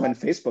to ask when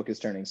Facebook is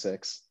turning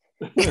 6.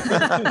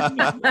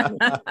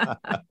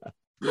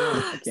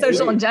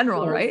 Social in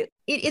general, right?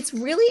 It's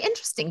really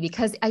interesting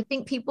because I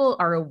think people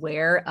are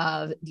aware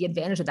of the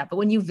advantage of that. But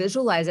when you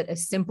visualize it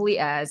as simply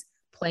as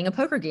playing a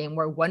poker game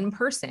where one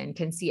person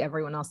can see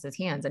everyone else's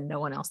hands and no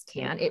one else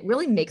can, it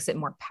really makes it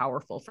more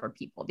powerful for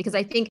people. Because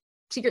I think,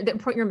 to the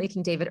point you're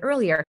making, David,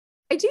 earlier,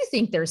 I do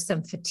think there's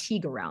some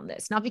fatigue around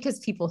this, not because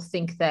people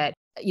think that,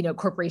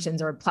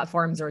 corporations or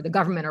platforms or the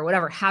government or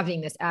whatever having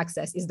this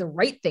access is the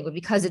right thing, but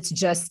because it's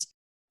just,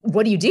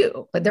 what do you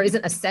do? But there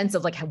isn't a sense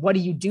of what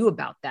do you do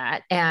about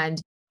that? And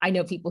I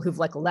know people who've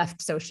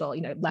left social,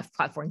 left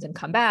platforms and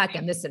come back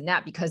and this and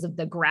that because of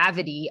the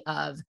gravity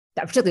of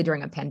that, particularly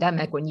during a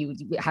pandemic when you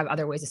have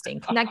other ways of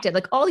staying connected.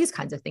 All these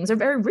kinds of things are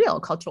very real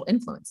cultural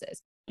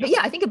influences. But yeah,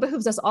 I think it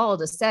behooves us all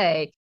to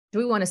say, do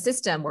we want a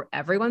system where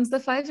everyone's the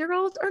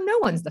 5-year-old or no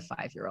one's the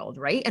 5-year-old,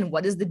 right? And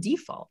what is the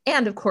default?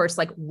 And of course,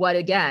 what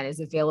again is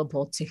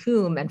available to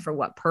whom and for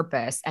what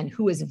purpose, and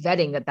who is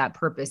vetting that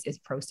purpose is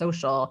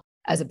pro-social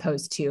as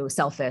opposed to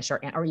selfish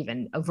or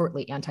even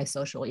overtly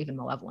antisocial, even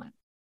malevolent.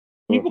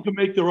 People can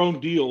make their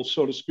own deals,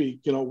 so to speak,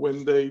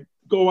 when they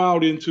go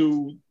out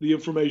into the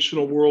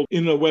informational world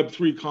in a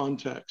Web3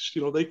 context.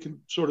 They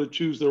can sort of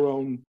choose their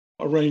own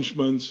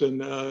arrangements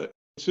and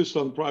insist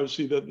on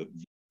privacy, that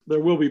there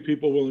will be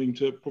people willing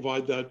to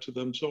provide that to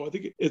them. So I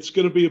think it's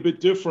going to be a bit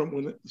different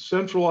when the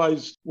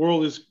centralized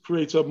world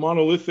creates a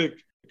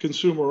monolithic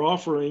consumer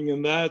offering,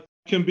 and that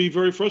can be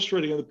very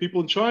frustrating. And the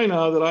people in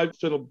China that I've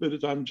spent a bit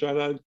of time in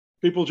China,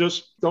 people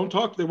just don't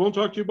talk. They won't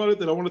talk to you about it.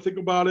 They don't want to think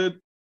about it.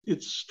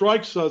 It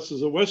strikes us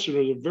as a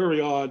Westerner as a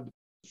very odd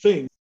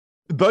thing.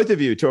 Both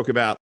of you talk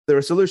about there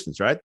are solutions,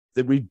 right?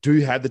 That we do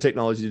have the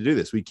technology to do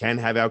this. We can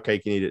have our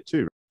cake and eat it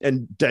too.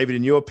 And David,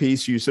 in your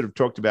piece, you sort of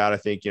talked about, I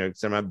think,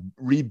 some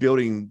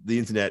rebuilding the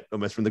internet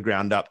almost from the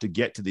ground up to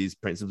get to these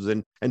principles.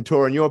 And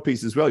Tor, in your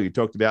piece as well, you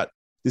talked about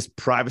this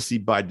privacy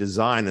by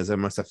design as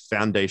almost a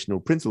foundational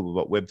principle of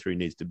what Web3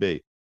 needs to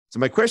be. So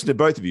my question to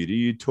both of you, to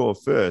you, Tor,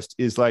 first,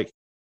 is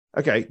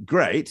okay,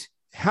 great.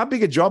 How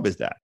big a job is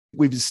that?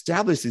 We've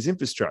established this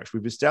infrastructure.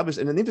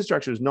 And an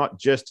infrastructure is not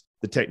just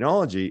the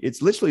technology.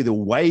 It's literally the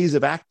ways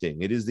of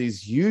acting. It is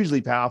these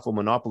hugely powerful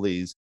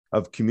monopolies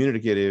of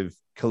communicative,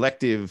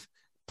 collective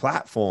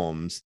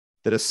platforms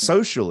that are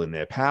social in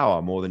their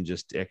power more than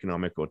just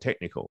economic or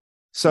technical.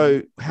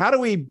 So how do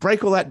we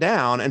break all that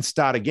down and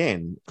start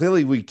again?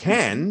 Clearly we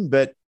can,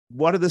 but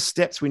what are the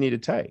steps we need to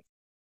take?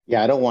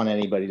 Yeah, I don't want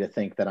anybody to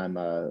think that I'm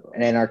an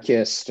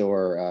anarchist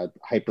or a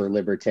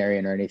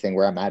hyper-libertarian or anything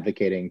where I'm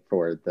advocating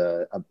for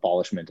the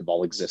abolishment of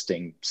all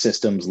existing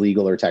systems,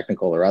 legal or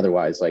technical or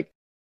otherwise.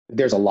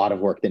 There's a lot of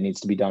work that needs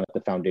to be done at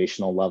the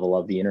foundational level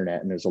of the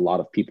internet, and there's a lot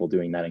of people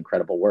doing that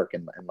incredible work.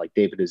 And like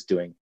David is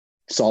doing,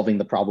 solving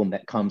the problem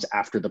that comes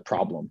after the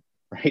problem,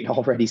 right?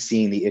 Already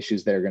seeing the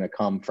issues that are going to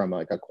come from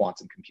a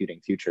quantum computing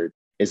future.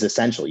 is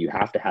essential. You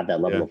have to have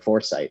that level of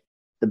foresight.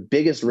 The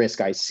biggest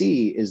risk I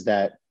see is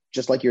that,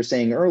 just like you're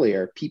saying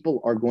earlier,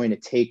 people are going to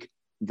take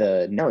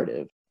the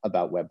narrative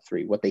about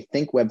Web3, what they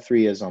think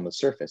Web3 is on the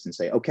surface, and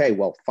say, okay,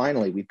 well,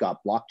 finally, we've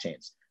got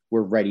blockchains.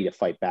 We're ready to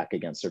fight back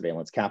against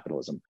surveillance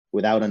capitalism,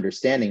 without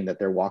understanding that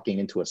they're walking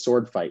into a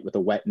sword fight with a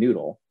wet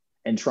noodle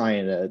and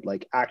trying to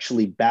like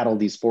actually battle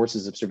these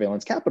forces of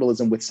surveillance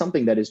capitalism with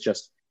something that is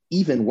just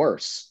even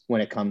worse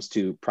when it comes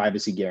to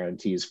privacy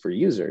guarantees for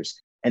users.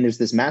 And there's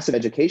this massive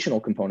educational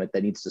component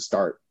that needs to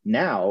start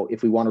now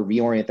if we want to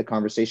reorient the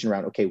conversation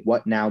around, okay,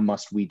 what now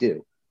must we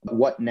do?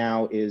 What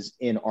now is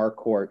in our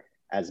court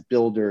as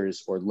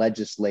builders or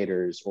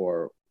legislators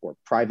or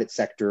private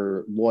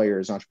sector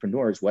lawyers,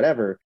 entrepreneurs,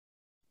 whatever?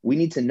 We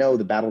need to know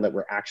the battle that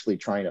we're actually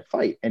trying to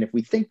fight. And if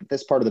we think that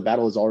this part of the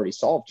battle is already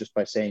solved just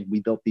by saying we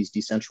built these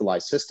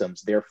decentralized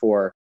systems,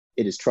 therefore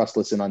it is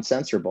trustless and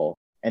uncensorable,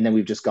 and then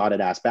we've just got it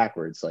ass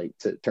backwards, like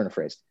to turn a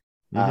phrase.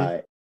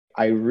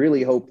 I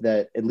really hope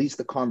that at least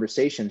the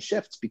conversation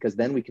shifts, because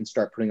then we can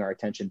start putting our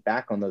attention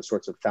back on those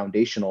sorts of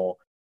foundational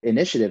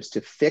initiatives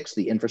to fix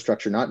the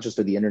infrastructure, not just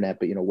of the internet,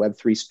 but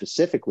Web3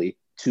 specifically,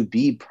 to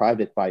be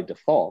private by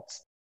default.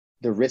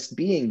 The risk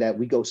being that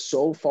we go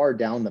so far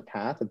down the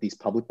path of these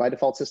public by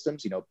default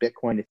systems,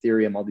 Bitcoin,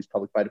 Ethereum, all these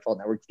public by default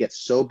networks get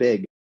so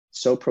big,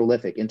 so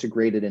prolific,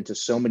 integrated into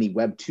so many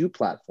Web2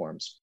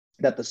 platforms,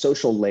 that the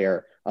social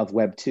layer of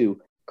Web2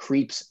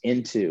 creeps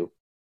into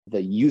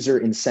the user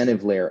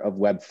incentive layer of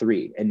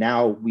Web3. And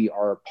now we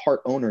are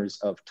part owners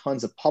of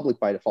tons of public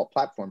by default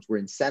platforms. We're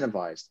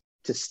incentivized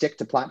to stick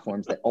to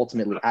platforms that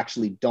ultimately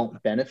actually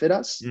don't benefit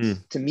us.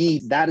 To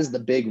me, that is the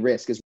big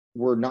risk, is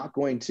we're not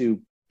going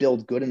to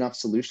build good enough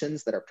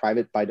solutions that are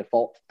private by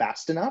default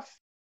fast enough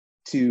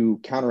to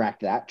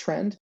counteract that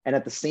trend. And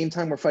at the same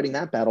time we're fighting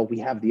that battle, we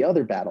have the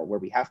other battle where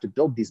we have to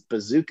build these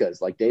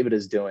bazookas like David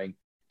is doing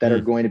that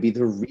are going to be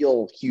the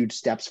real huge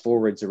steps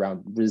forwards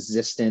around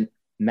resistant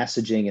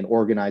messaging and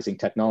organizing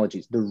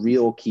technologies, the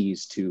real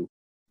keys to,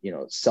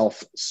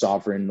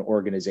 self-sovereign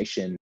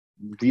organization,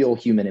 real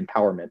human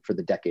empowerment for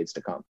the decades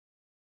to come.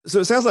 So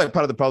it sounds like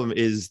part of the problem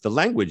is the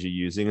language you're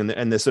using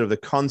and the sort of the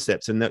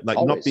concepts and that, like,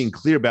 not being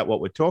clear about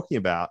what we're talking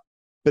about.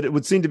 But it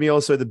would seem to me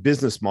also the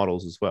business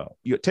models as well.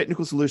 You got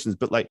technical solutions,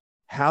 but like,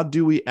 how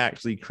do we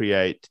actually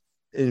create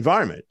an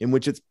environment in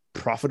which it's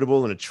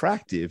profitable and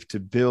attractive to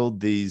build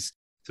these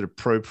sort of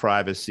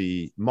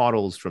pro-privacy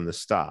models from the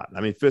start?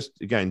 I mean, first,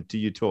 again, to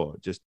you, Tor,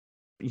 just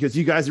because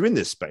you guys are in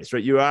this space,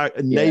 right? You are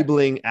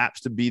enabling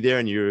apps to be there,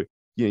 and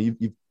you've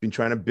been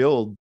trying to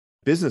build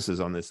businesses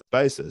on this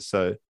basis.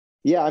 So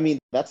yeah, I mean,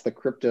 that's the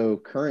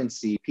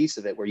cryptocurrency piece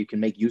of it, where you can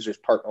make users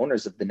part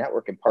owners of the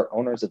network and part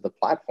owners of the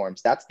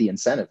platforms. That's the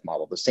incentive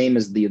model, the same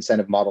as the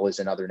incentive model is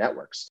in other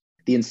networks.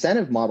 The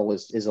incentive model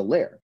is a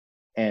layer,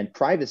 and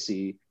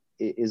privacy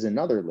is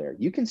another layer.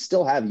 You can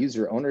still have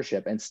user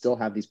ownership and still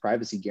have these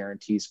privacy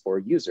guarantees for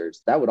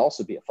users. That would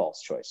also be a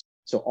false choice.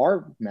 So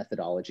our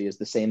methodology is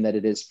the same that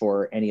it is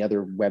for any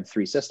other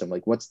Web3 system.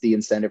 Like, what's the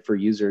incentive for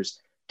users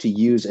to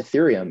use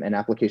Ethereum and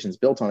applications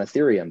built on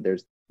Ethereum?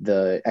 There's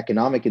the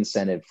economic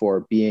incentive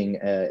for being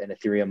an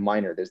Ethereum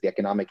miner. There's the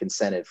economic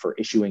incentive for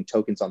issuing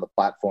tokens on the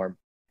platform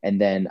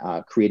and then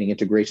creating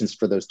integrations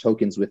for those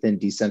tokens within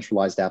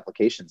decentralized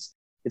applications.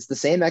 It's the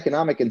same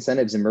economic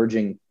incentives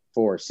emerging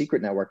for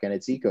Secret Network and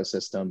its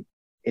ecosystem.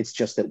 It's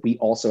just that we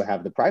also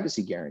have the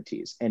privacy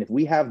guarantees. And if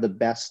we have the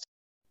best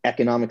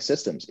economic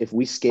systems, if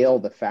we scale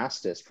the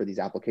fastest for these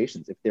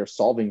applications, if they're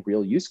solving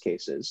real use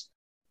cases,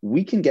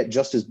 we can get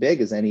just as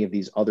big as any of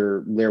these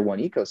other layer one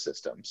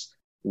ecosystems.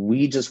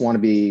 We just want to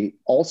be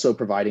also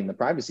providing the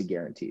privacy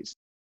guarantees.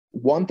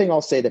 One thing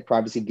I'll say that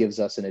privacy gives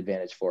us an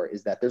advantage for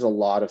is that there's a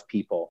lot of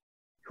people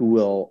who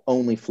will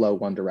only flow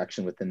one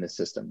direction within the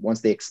system.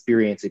 Once they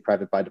experience a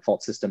private by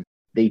default system,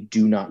 they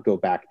do not go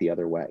back the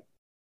other way.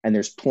 And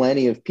there's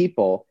plenty of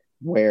people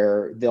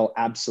where they'll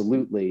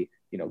absolutely,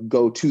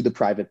 go to the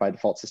private by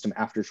default system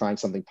after trying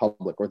something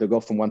public, or they'll go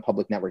from one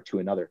public network to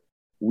another.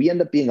 We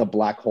end up being a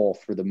black hole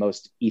for the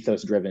most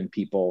ethos-driven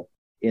people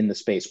in the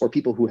space, or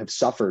people who have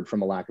suffered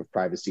from a lack of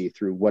privacy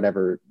through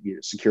whatever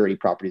security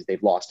properties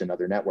they've lost in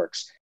other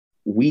networks.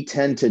 We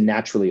tend to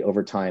naturally,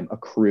 over time,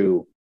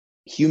 accrue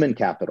human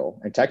capital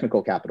and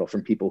technical capital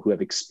from people who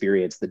have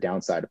experienced the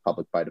downside of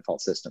public by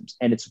default systems.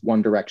 And it's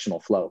one directional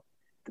flow.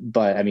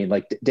 But I mean,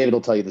 like David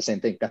will tell you the same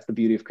thing. That's the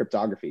beauty of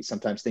cryptography.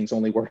 Sometimes things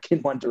only work in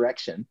one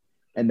direction.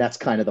 And that's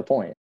kind of the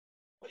point.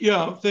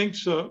 Yeah,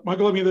 thanks,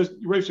 Michael. I mean, you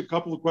raised a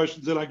couple of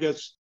questions, and I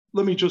guess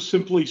let me just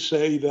simply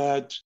say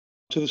that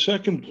to the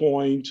second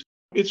point,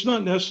 it's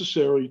not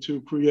necessary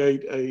to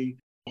create a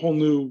whole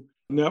new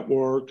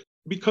network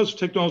because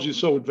technology is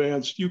so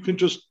advanced. You can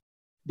just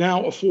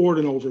now afford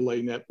an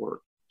overlay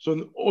network. So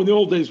in the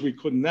old days, we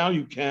couldn't. Now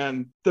you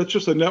can. That's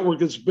just a network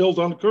that's built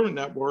on the current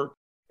network.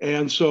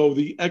 And so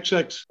the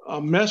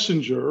XX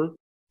Messenger,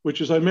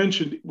 which, as I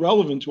mentioned,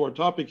 relevant to our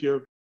topic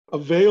here,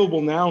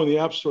 available now in the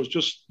app stores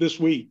just this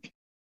week.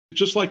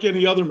 Just like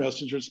any other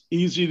messenger, it's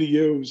easy to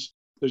use.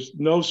 There's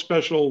no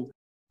special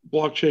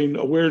blockchain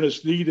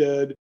awareness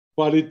needed,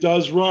 but it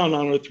does run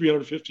on our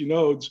 350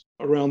 nodes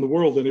around the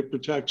world, and it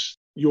protects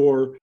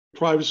your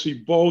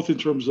privacy both in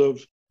terms of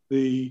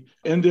the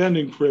end-to-end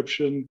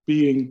encryption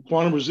being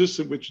quantum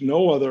resistant, which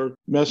no other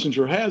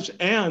messenger has,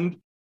 and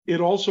it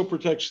also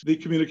protects the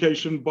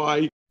communication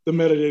by the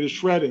metadata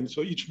shredding.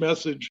 So each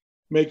message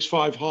makes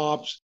 5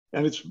 hops,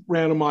 and it's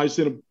randomized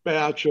in a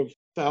batch of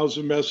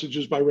 1,000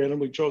 messages by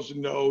randomly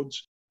chosen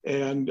nodes,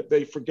 and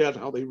they forget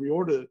how they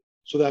reordered it.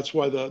 So that's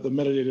why the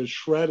metadata is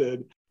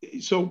shredded.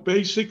 So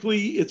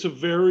basically, it's a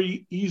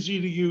very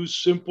easy to use,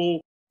 simple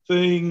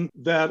thing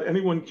that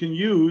anyone can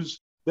use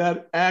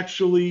that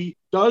actually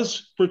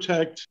does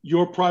protect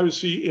your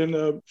privacy in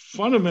a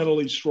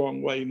fundamentally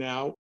strong way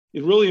now,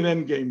 in really an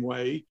endgame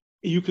way.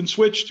 You can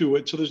switch to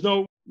it. So there's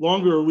no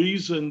longer a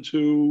reason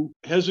to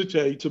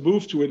hesitate to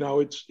move to it. Now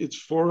it's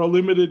for a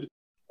limited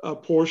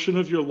portion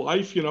of your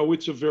life.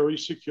 It's a very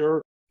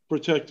secure,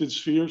 protected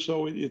sphere.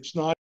 So it's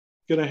not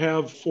going to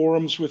have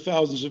forums with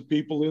thousands of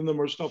people in them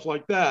or stuff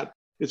like that.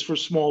 It's for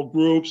small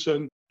groups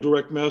and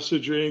direct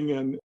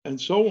messaging and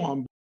so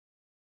on.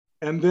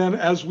 And then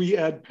as we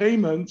add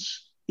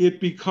payments, it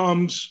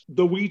becomes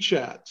the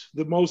WeChat,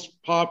 the most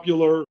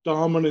popular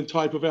dominant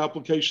type of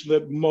application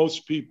that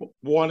most people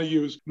want to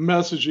use,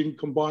 messaging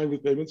combined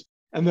with payments.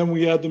 And then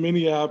we add the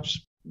mini apps,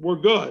 we're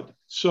good.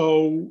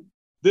 So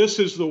this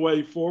is the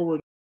way forward.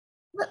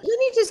 Let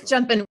me just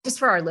jump in, just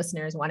for our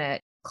listeners, want to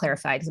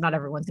clarify, because not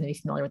everyone's going to be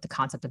familiar with the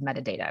concept of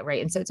metadata,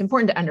 right? And so it's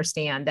important to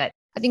understand that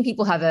I think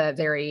people have a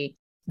very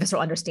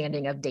visceral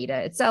understanding of data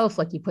itself,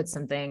 like you put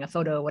something, a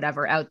photo,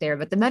 whatever out there,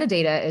 but the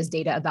metadata is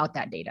data about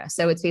that data.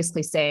 So it's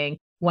basically saying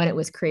when it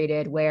was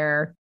created,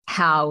 where,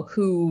 how,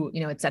 who,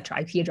 et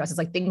cetera, IP addresses,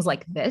 like things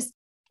like this.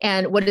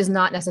 And what is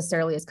not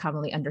necessarily as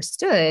commonly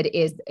understood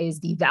is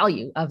the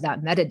value of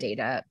that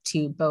metadata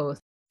to both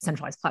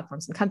centralized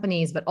platforms and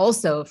companies, but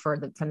also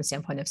from the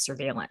standpoint of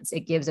surveillance.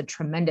 It gives a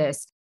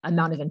tremendous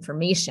amount of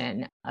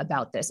information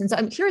about this. And so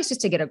I'm curious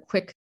just to get a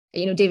quick,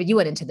 David, you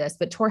went into this,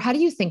 but Tor, how do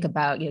you think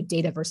about,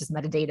 data versus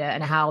metadata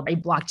and how a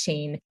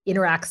blockchain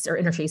interacts or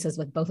interfaces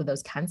with both of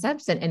those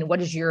concepts? And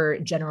what is your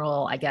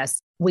general,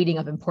 weighting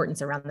of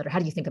importance around that? Or how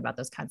do you think about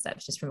those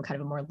concepts just from kind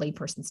of a more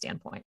layperson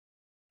standpoint?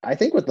 I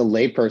think what the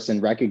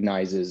layperson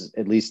recognizes,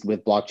 at least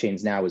with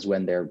blockchains now, is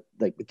when they're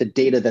like the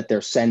data that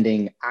they're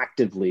sending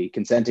actively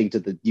consenting to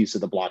the use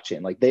of the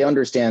blockchain. Like they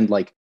understand,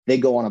 like they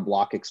go on a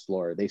block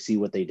explorer, they see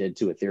what they did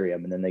to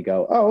Ethereum, and then they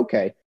go, oh,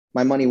 okay,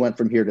 my money went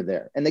from here to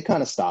there. And they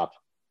kind of stop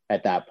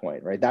at that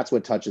point, right? That's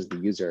what touches the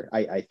user.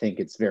 I think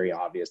it's very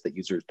obvious that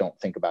users don't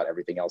think about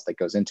everything else that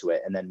goes into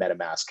it. And then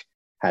MetaMask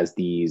has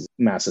these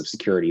massive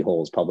security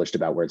holes published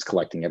about where it's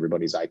collecting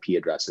everybody's IP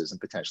addresses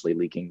and potentially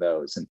leaking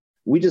those. And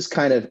we just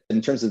kind of,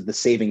 in terms of the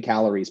saving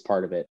calories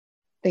part of it,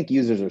 I think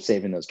users are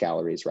saving those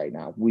calories right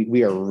now.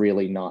 We are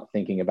really not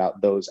thinking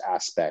about those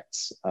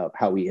aspects of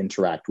how we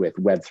interact with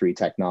Web3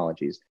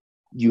 technologies.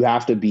 You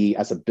have to be,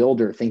 as a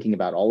builder, thinking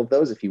about all of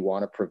those if you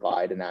want to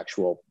provide an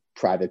actual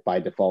private by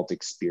default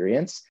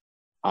experience.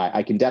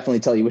 I can definitely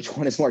tell you which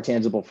one is more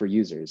tangible for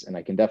users. And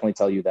I can definitely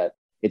tell you that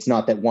it's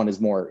not that one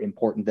is more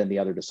important than the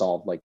other to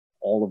solve. Like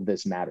all of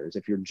this matters.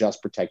 If you're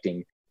just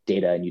protecting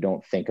data and you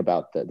don't think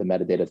about the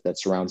metadata that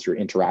surrounds your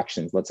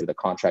interactions, let's say the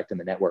contract in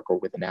the network or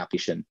with an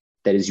application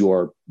that is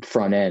your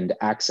front end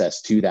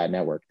access to that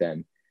network,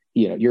 then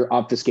you're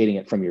obfuscating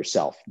it from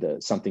yourself,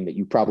 something that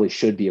you probably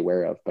should be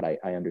aware of. But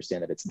I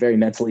understand that it's very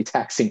mentally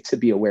taxing to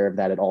be aware of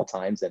that at all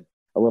times, and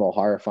a little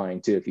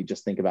horrifying too if you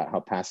just think about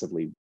how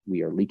passively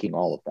we are leaking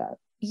all of that.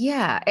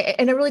 Yeah.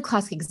 And a really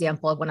classic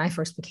example of when I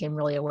first became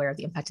really aware of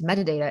the impact of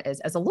metadata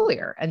is as a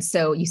lawyer. And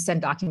so you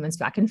send documents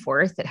back and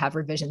forth that have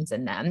revisions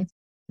in them.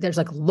 There's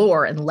like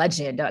lore and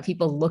legend about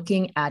people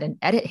looking at an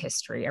edit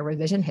history, a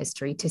revision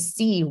history, to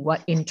see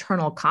what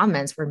internal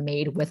comments were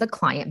made with a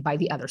client by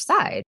the other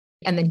side,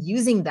 and then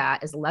using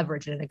that as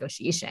leverage in a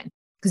negotiation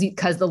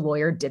because the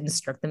lawyer didn't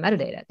strip the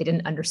metadata. They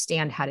didn't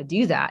understand how to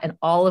do that. And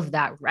all of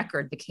that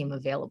record became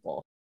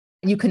available.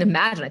 And you can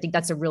imagine, I think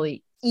that's a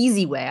really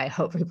easy way, I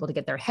hope, for people to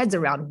get their heads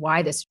around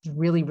why this is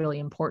really, really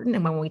important.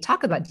 And when we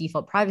talk about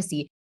default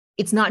privacy,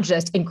 it's not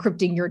just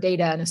encrypting your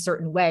data in a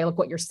certain way, look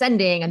what you're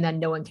sending, and then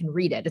no one can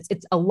read it.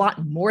 It's a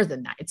lot more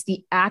than that. It's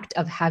the act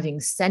of having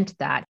sent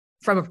that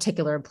from a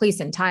particular place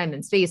and time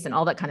and space and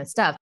all that kind of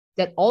stuff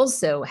that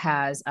also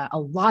has a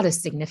lot of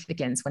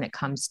significance when it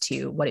comes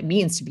to what it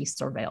means to be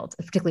surveilled,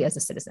 particularly as a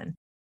citizen.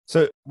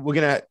 So we're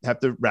going to have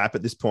to wrap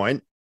at this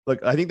point.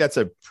 Look, I think that's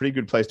a pretty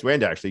good place to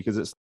end, actually, because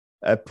it's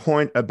a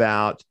point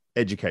about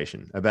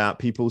education, about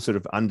people sort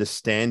of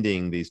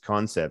understanding these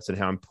concepts and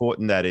how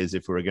important that is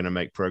if we're going to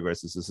make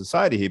progress as a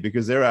society here,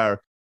 because there are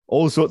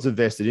all sorts of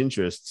vested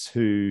interests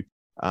who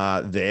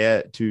are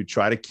there to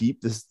try to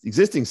keep this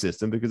existing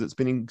system because it's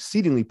been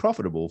exceedingly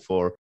profitable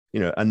for,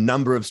 a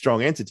number of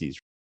strong entities.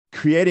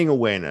 Creating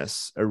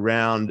awareness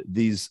around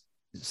these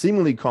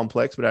seemingly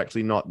complex, but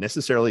actually not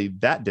necessarily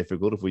that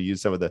difficult, if we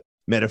use some of the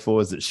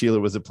metaphors that Sheila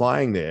was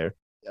applying there,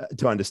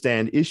 to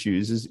understand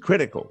issues is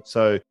critical.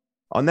 So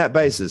on that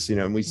basis,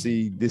 and we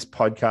see this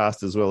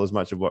podcast as well as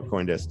much of what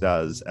CoinDesk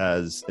does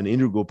as an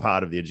integral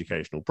part of the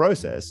educational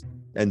process.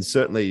 And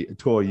certainly,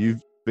 Tor,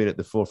 you've been at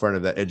the forefront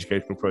of that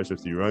educational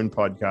process through your own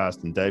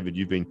podcast. And David,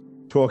 you've been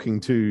talking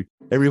to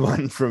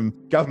everyone from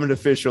government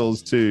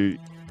officials to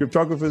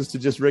cryptographers to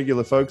just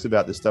regular folks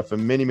about this stuff for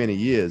many, many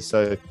years.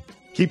 So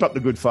keep up the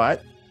good fight.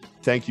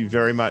 Thank you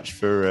very much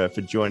for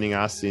joining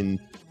us in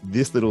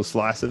this little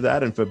slice of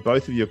that and for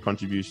both of your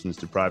contributions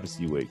to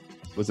Privacy Week.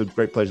 It was a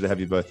great pleasure to have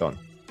you both on.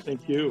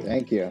 Thank you.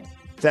 Thank you.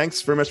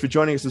 Thanks very much for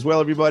joining us as well,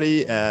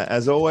 everybody.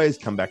 As always,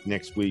 come back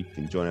next week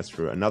and join us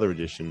for another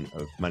edition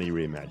of Money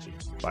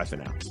Reimagined. Bye for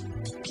now.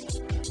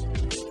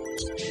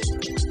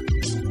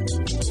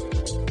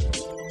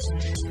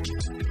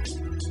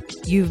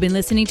 You've been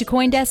listening to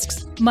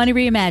CoinDesk's Money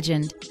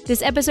Reimagined.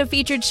 This episode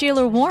featured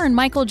Sheila Warren,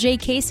 Michael J.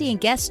 Casey, and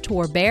guests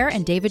Tor Baer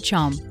and David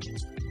Chum.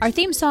 Our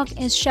theme song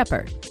is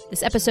Shepherd.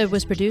 This episode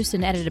was produced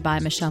and edited by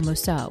Michelle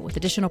Mousseau, with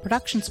additional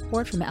production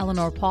support from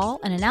Eleanor Paul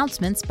and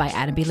announcements by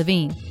Adam B.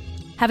 Levine.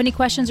 Have any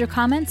questions or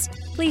comments?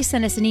 Please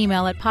send us an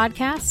email at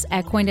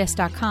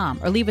podcasts@coindesk.com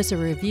or leave us a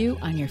review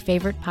on your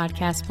favorite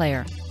podcast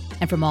player.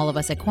 And from all of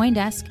us at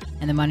CoinDesk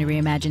and the Money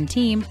Reimagined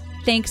team,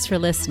 thanks for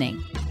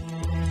listening.